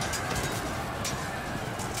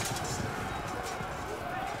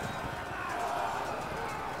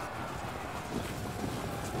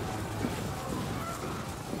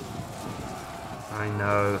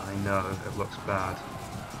 I know, it looks bad.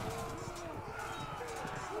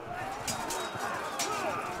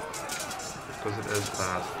 because it is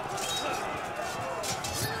bad.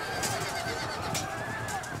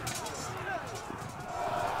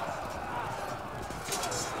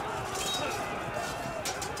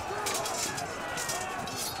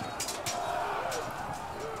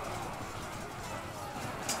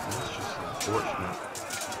 That's just unfortunate.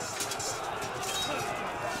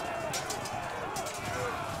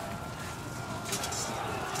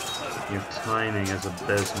 Your timing is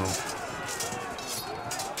abysmal.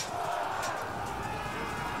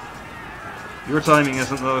 Your timing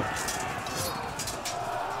isn't though.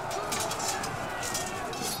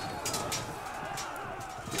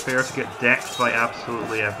 Prepare to get decked by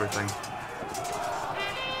absolutely everything.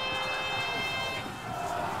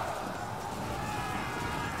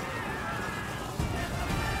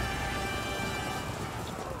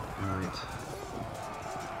 Right.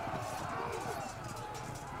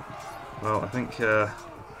 Well, I think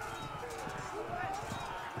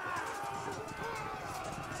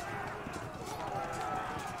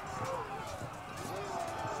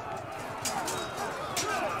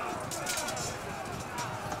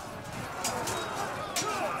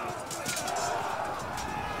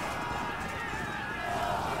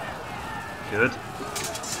good.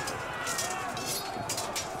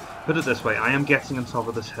 Put it this way, I am getting on top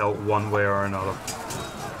of this hill one way or another.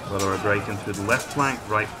 Whether I break in through the left flank,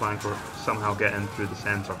 right flank, or somehow get in through the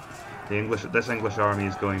centre. This English army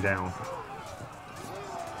is going down.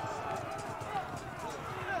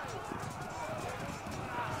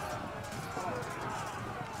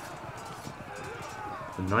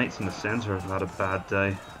 The knights in the centre have had a bad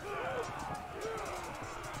day.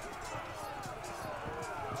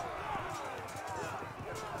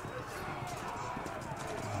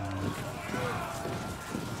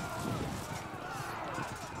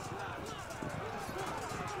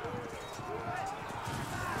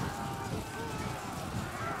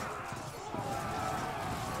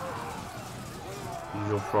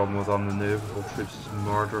 Usual problem with unmaneuverable troops is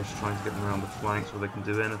murderers trying to get them around the flanks where they can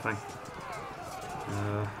do anything.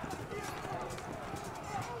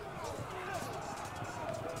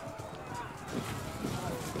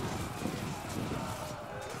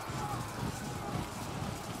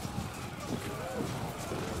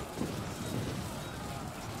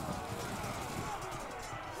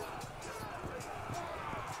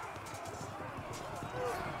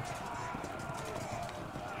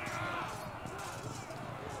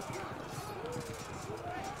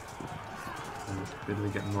 Who do we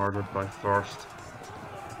get murdered by first?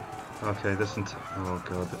 Okay, oh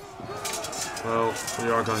god. Well, we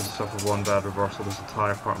are going to suffer one bad reversal. This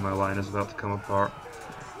entire part of my line is about to come apart.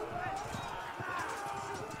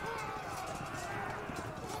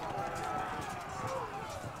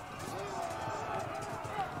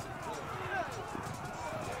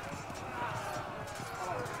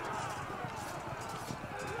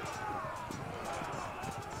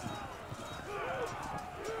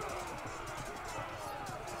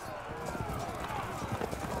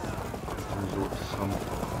 Resort to some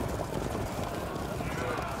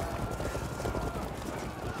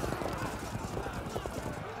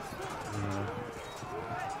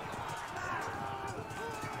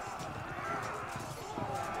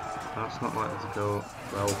that's not likely to go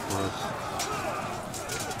well for us.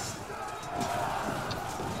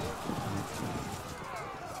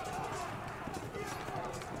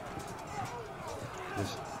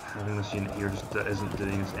 Just having this unit here just isn't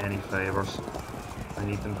doing us any favours. I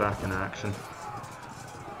need them back in action.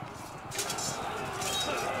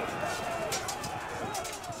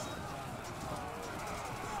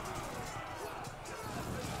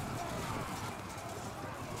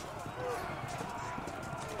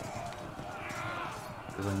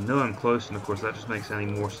 Because I know I'm close, and of course that just makes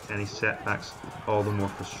any setbacks all the more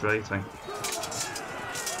frustrating.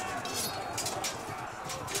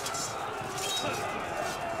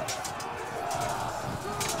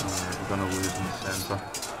 We're gonna lose in the centre.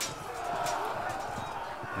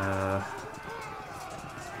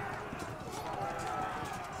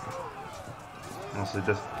 Honestly,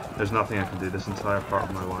 there's nothing I can do. This entire part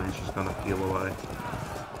of my line is just gonna peel away.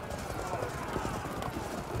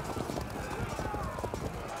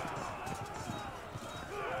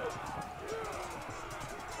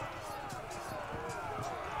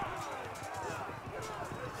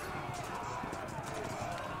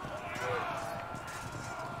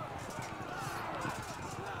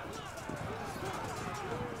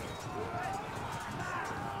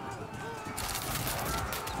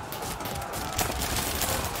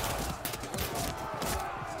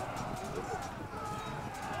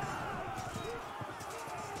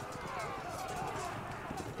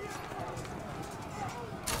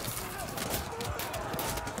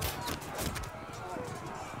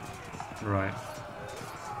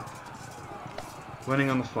 Winning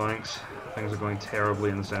on the flanks. Things are going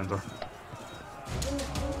terribly in the centre.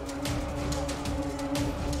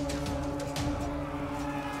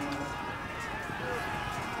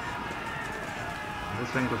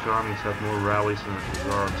 This English army has had more rallies than it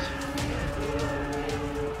deserves.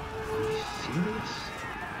 Are you serious?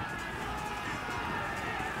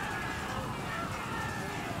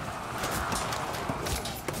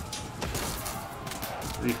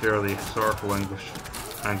 To be fair, the historical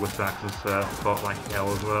Anglo-Saxons fought like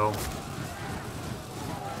hell as well.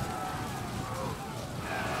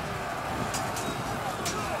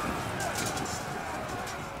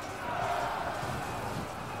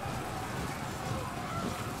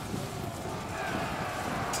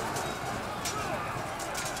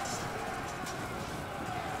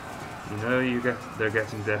 You know, they're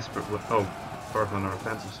getting desperate with. Oh, apart on our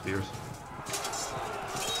offensive spears.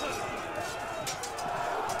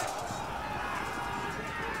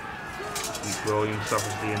 William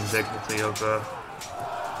suffers the indignity of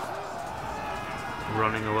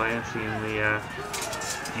running away and seeing the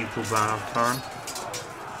ducal banner turn.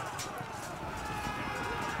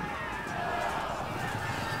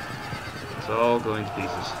 It's all going to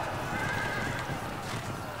pieces.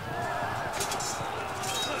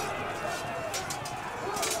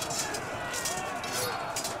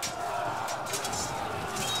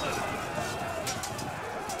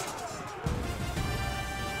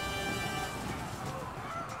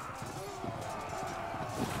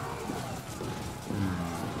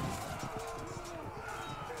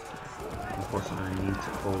 Unfortunately, I need to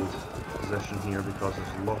hold position here because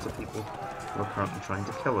there's a lot of people who are currently trying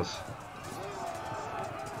to kill us.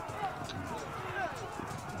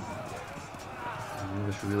 The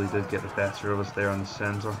English really did get the better of us there in the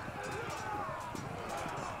centre.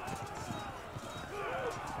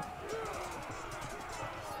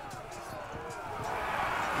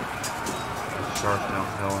 Charge down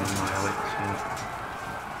hill and annihilate the smoke.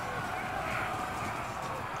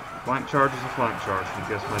 Flank charge is a flank charge. It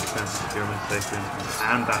gets my defensive spearmen safely into position,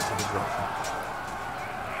 and that's a disruption.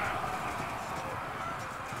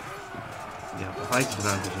 You have the height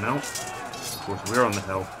advantage now. Of course, we're on the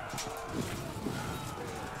hill.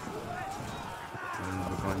 And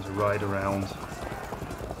we're going to ride around,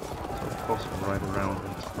 if possible, ride around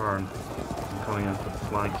and turn. I'm coming in for the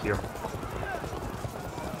flank here.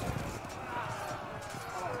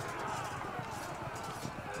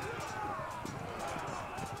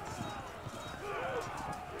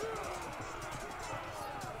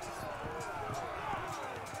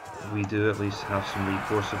 We do at least have some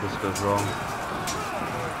recourse if this goes wrong.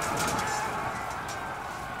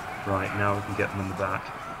 Right, now we can get them in the back.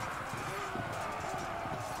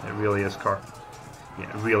 It really is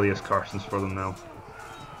it really is Carson's for them now.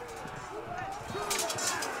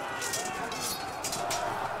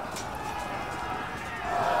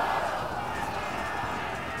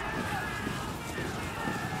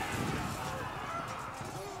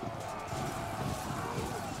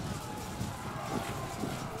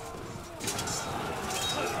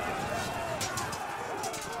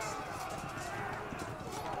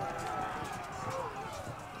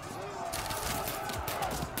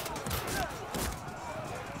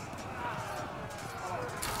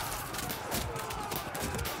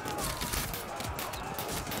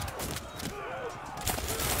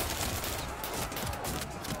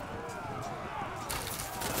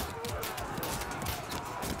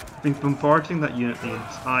 Been bombarding that unit the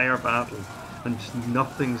entire battle, and just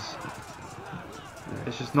nothing's.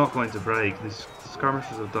 It's just not going to break. These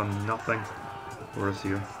skirmishers have done nothing for us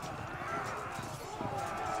here.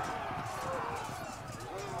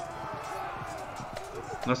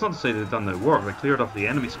 That's not to say they've done no work. They cleared off the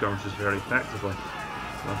enemy skirmishers very effectively,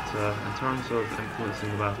 but in terms of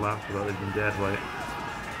influencing the battle after that, they've been dead weight.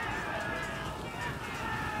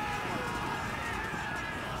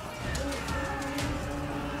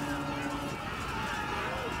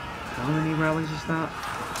 How many rallies is that?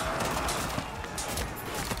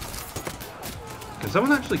 Can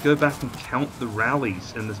someone actually go back and count the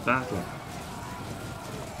rallies in this battle?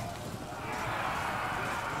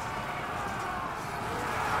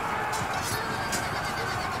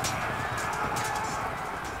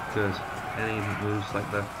 Good. Any moves like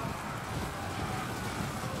that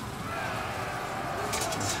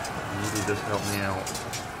really does help me out.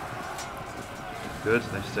 Good,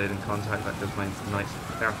 they've stayed in contact. That gives my knights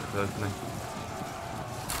a perfect opening.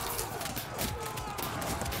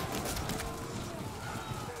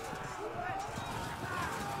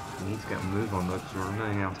 We need to get a move on though, because we're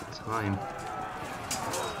running out of time.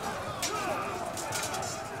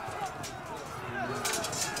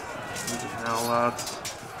 Now, lads.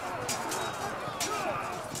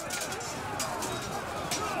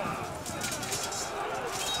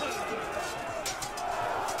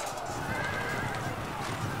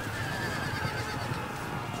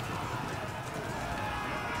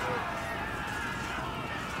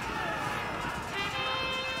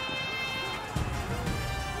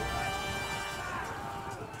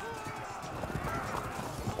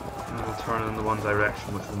 turn in the one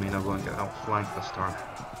direction, which will mean I won't get outflanked this turn.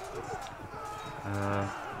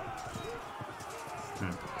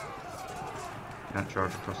 Can't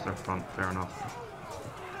charge across their front, fair enough.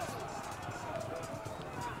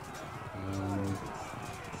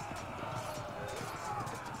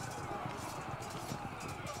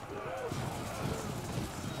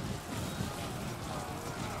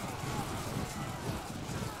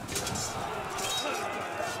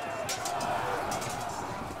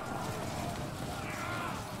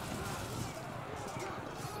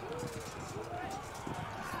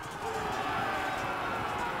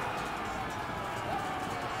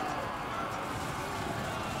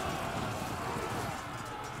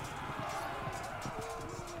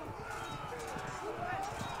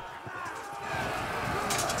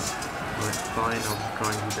 Fine, I'll just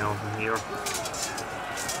grind you down from here.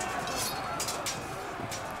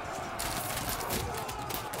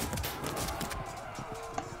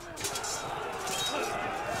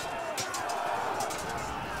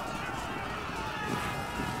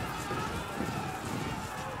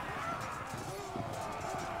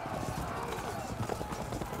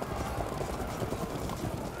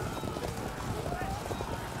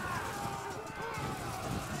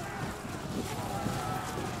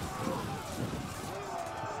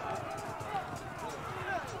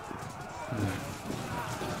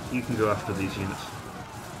 You can go after these units.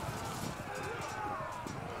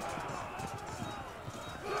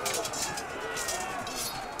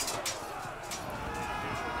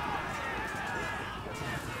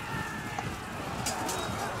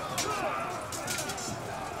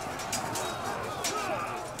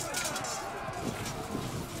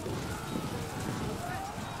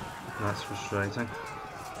 That's frustrating.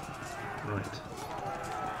 Right.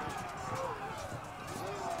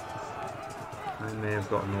 I may have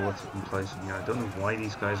gotten a little complacent here. I don't know why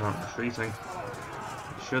these guys aren't retreating.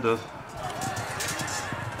 Should have.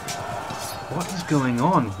 What is going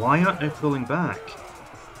on? Why aren't they pulling back?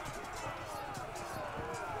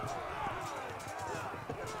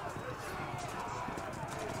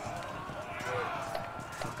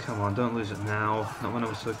 Oh, come on, don't lose it now. Not when I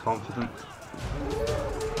was so confident.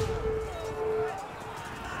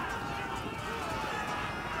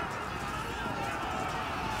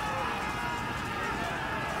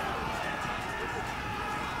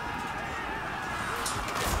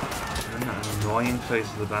 Annoying phase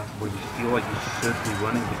of the battle where you feel like you should be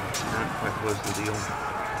winning but you can't quite close the deal.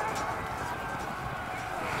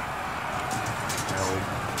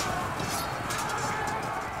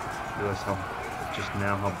 Realise just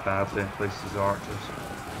now how badly I placed these archers.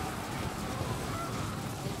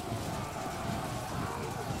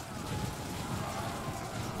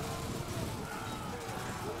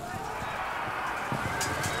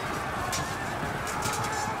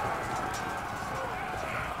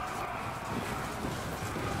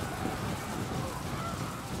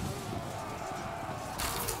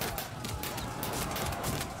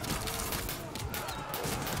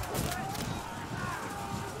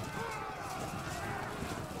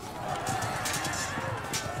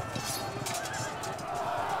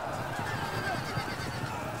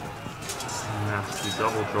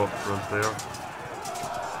 Double drop for us there.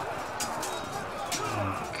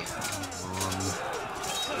 Oh,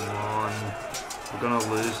 come on. We're gonna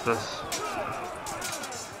lose this.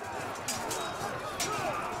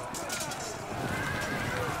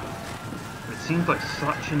 It seemed like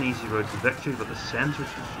such an easy road to victory, but the centre's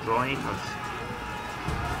destroying us.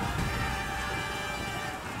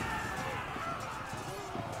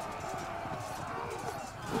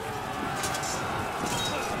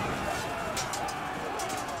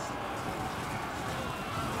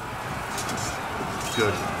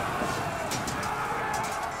 Good.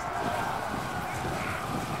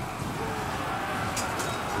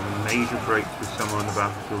 A major breakthrough somewhere on the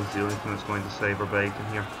battlefield is the only thing that's going to save our bacon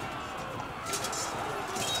here.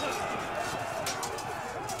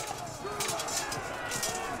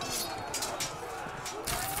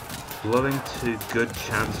 Blowing to good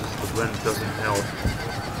chances the wind doesn't help.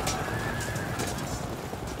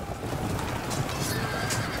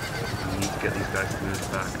 We need to get these guys to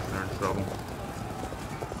move back because they're in trouble.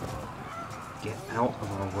 Get out of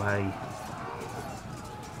our way.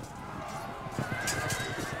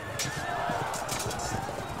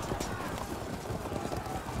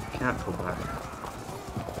 Can't pull back.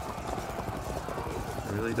 I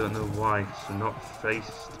really don't know why, because they're not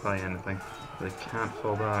faced by anything. They can't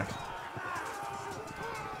fall back.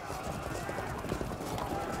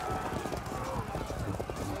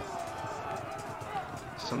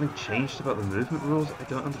 Something changed about the movement rules? I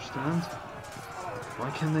don't understand.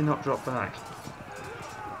 Why can they not drop back?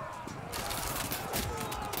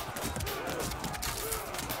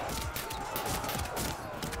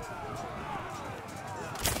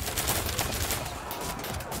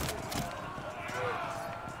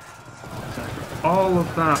 all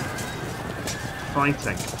of that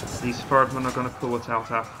fighting, these Ferdmen are going to pull it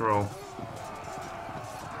out after all.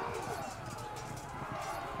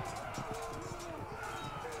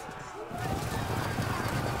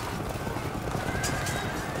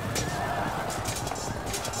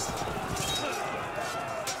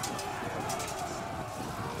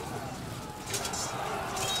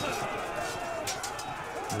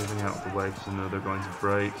 Moving out of the way because I know they're going to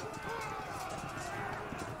break.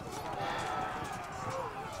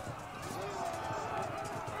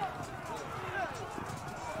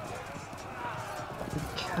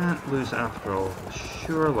 Can't lose after all,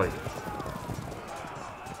 surely.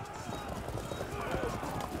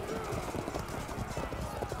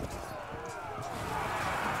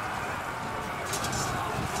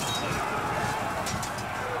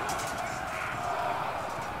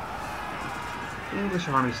 The English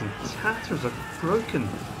armies in tatters have broken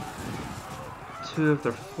two of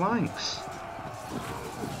their flanks.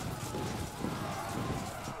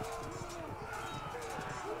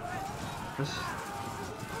 This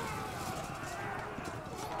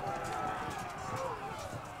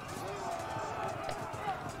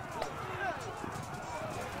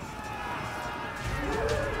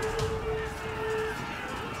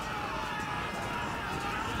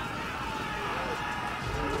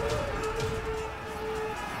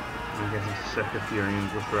I'm getting sick of hearing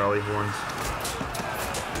English rally horns.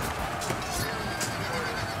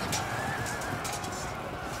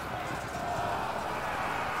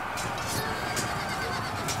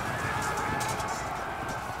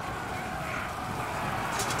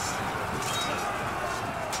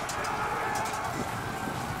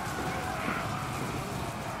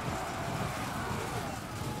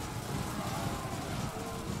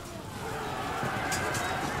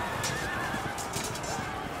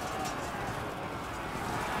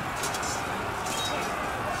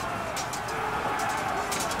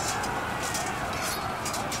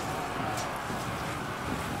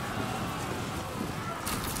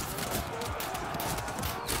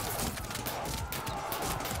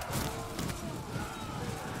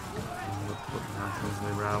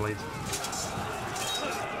 They rallied.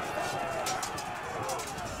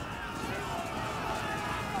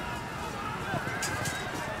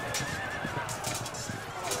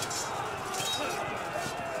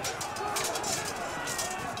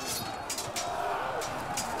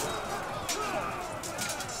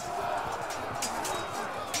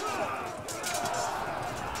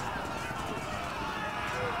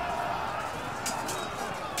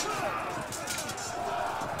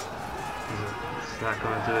 What's that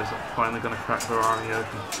going to do? Is it finally going to crack their army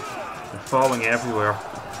open? They're falling everywhere.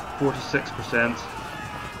 46%.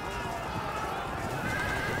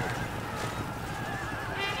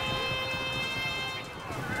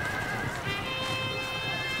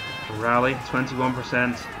 Rally,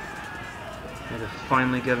 21%. They're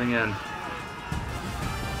finally giving in.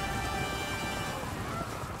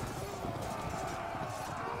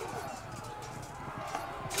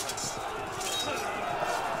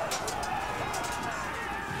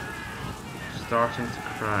 Starting to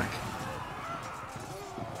crack.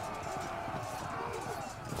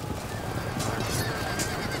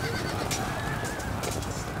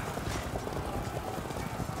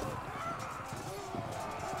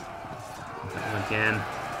 Again.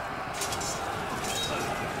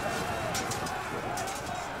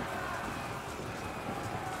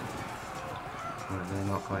 Right, they're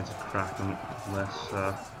not going to crack unless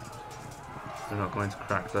they're not going to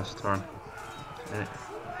crack this turn. Okay.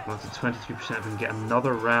 Well, to 23%, we can get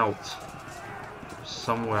another route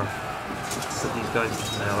somewhere. Put these guys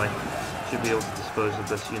into melee. Should be able to dispose of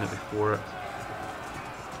this unit before it.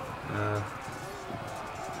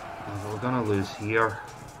 We're gonna lose here.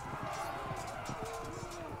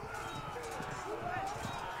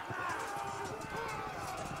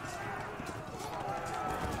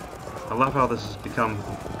 I love how this has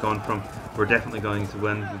gone from we're definitely going to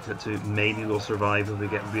win to maybe we'll survive if we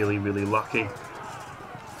get really, really lucky.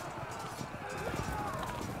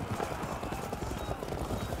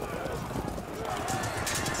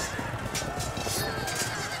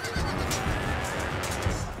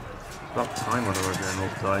 It's about time one of our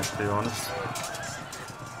generals died, to be honest.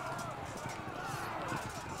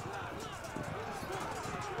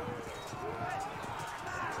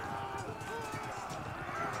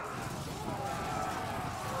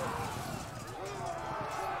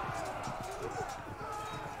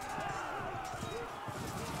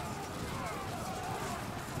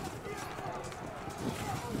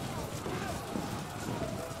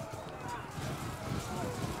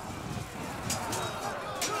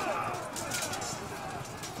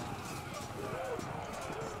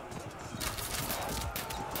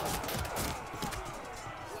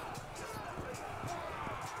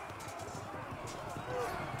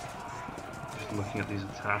 at these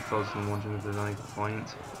attack odds and wondering if there's any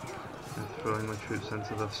point in throwing my troops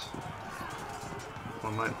into this.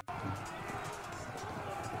 One might.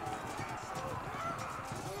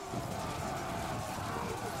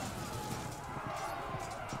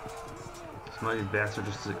 It might be better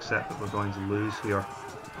just to accept that we're going to lose here,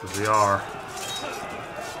 because we are.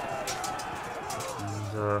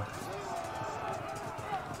 And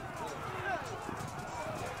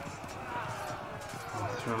I'll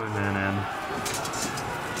throw my men in.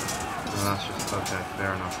 Oh, that's just okay.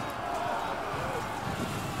 Fair enough.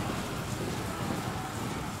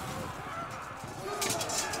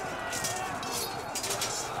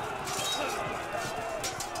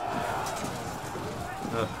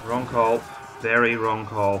 Wrong call. Very wrong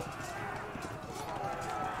call.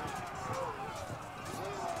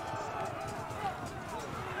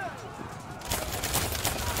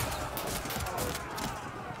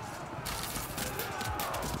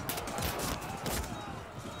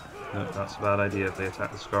 No, that's a bad idea. If they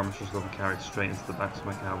attack the skirmishers, they'll be carried straight into the backs of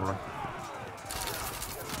my cavalry.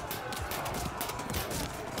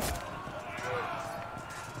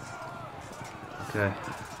 Okay.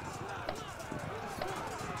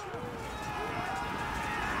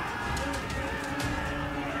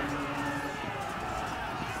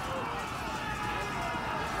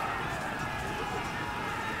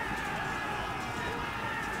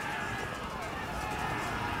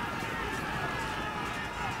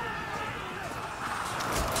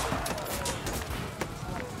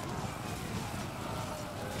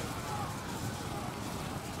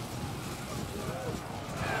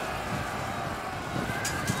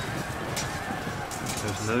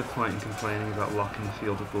 There's no point in complaining about luck in the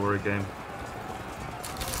Field of Glory game.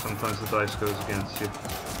 Sometimes the dice goes against you.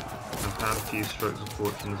 I've had a few strokes of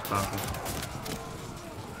fortune in this battle.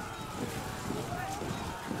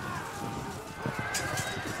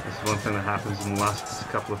 This is one thing that happens in the last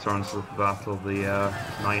couple of turns of the battle. The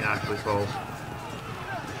knight actually falls.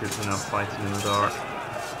 The troops are now fighting in the dark.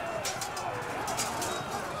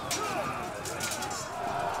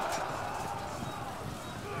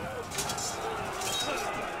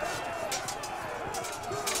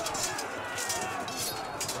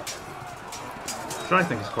 Which I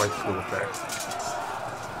think is quite a cool effect.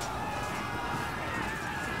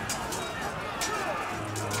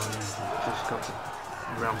 Just got to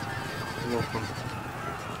round all of them.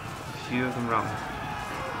 A few of them round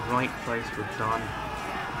the right place were done.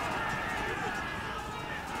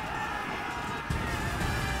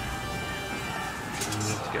 We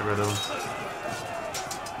need to get rid of them.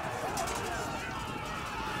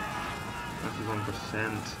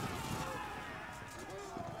 21%.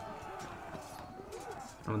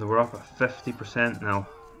 I mean, we're up at 50% now.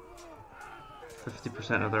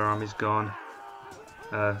 50% of their army's gone.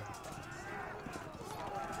 Yeah,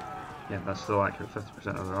 that's still accurate.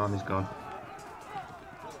 50% of their army's gone.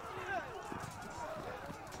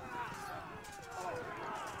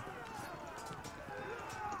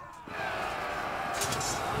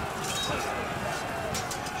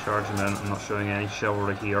 Charging in. I'm not showing any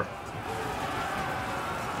chivalry here.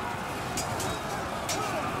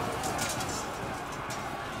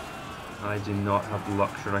 I do not have the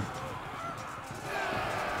luxury. I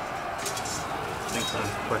think I'm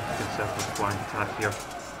quick to set up a flank attack here.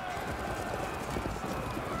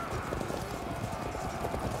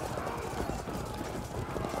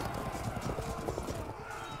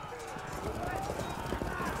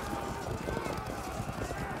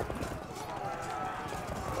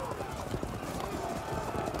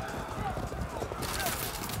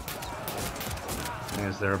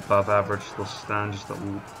 As they're above average, they'll stand just a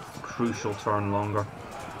crucial turn longer.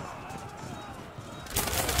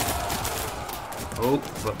 Oh,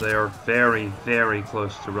 but they are very, very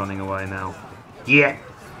close to running away now. Yeah!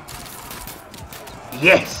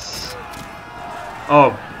 Yes!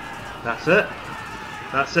 Oh, that's it.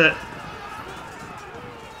 That's it.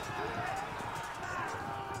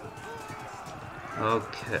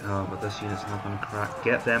 Okay, oh, but this unit's not going to crack.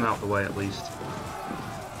 Get them out the way at least.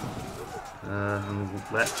 And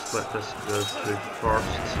let's let this go through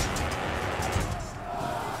first.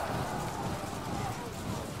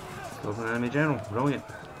 Killed an enemy general. Brilliant.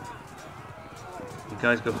 You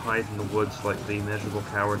guys go hide in the woods like the miserable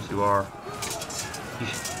cowards you are.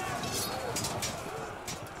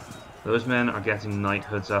 Those men are getting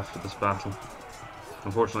knighthoods after this battle.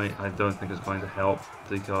 Unfortunately, I don't think it's going to help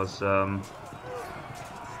because the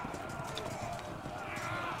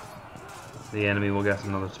enemy will get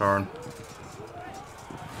another turn.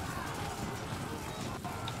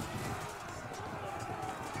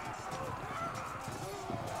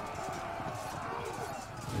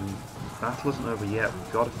 The battle isn't over yet.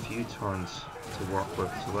 We've got a few turns to to work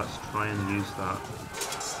with, so let's try and use that.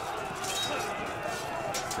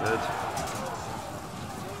 Good.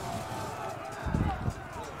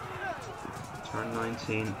 Turn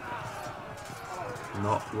 19.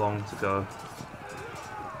 Not long to go.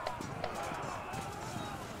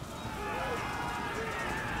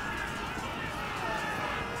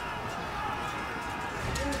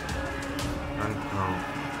 And oh.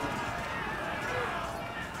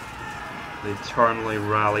 The eternally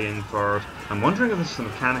rallying forward. I'm wondering if this is the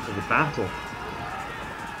mechanic of the battle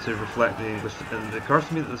to reflect the English. And it occurs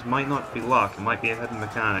to me that this might not be luck, it might be a hidden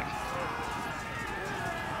mechanic.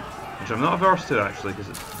 Which I'm not averse to actually, because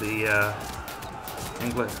it's the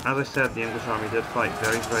English, as I said, the English army did fight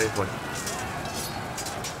very bravely.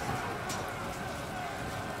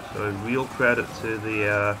 So real credit to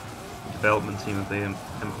the development team if they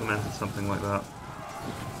implemented something like that.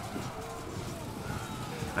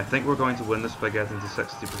 I think we're going to win this by getting to 60%.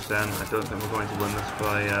 I don't think we're going to win this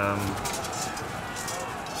by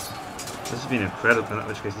this has been incredible, in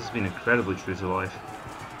which case this has been incredibly true to life.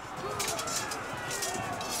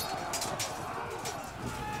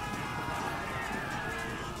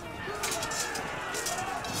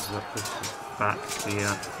 So that pushes us back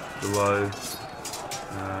below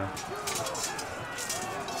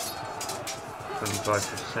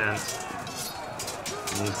 25%.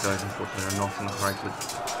 And these guys unfortunately are not in a hurry to,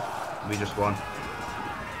 we just won.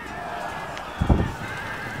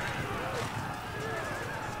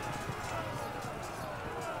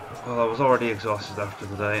 Well, I was already exhausted after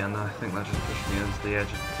the day, and I think that just pushed me into the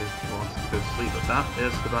edge of the cliff and wanted to go to sleep. But that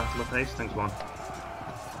is the Battle of Hastings won.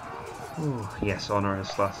 Ooh, yes, honour is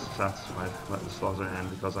satisfied. Let the slaughter end,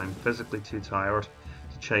 because I'm physically too tired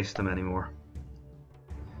to chase them anymore.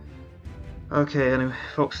 Okay, anyway,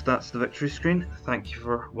 folks, that's the victory screen. Thank you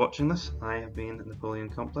for watching this. I have been Napoleon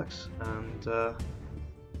Complex, and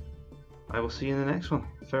I will see you in the next one.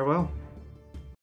 Farewell.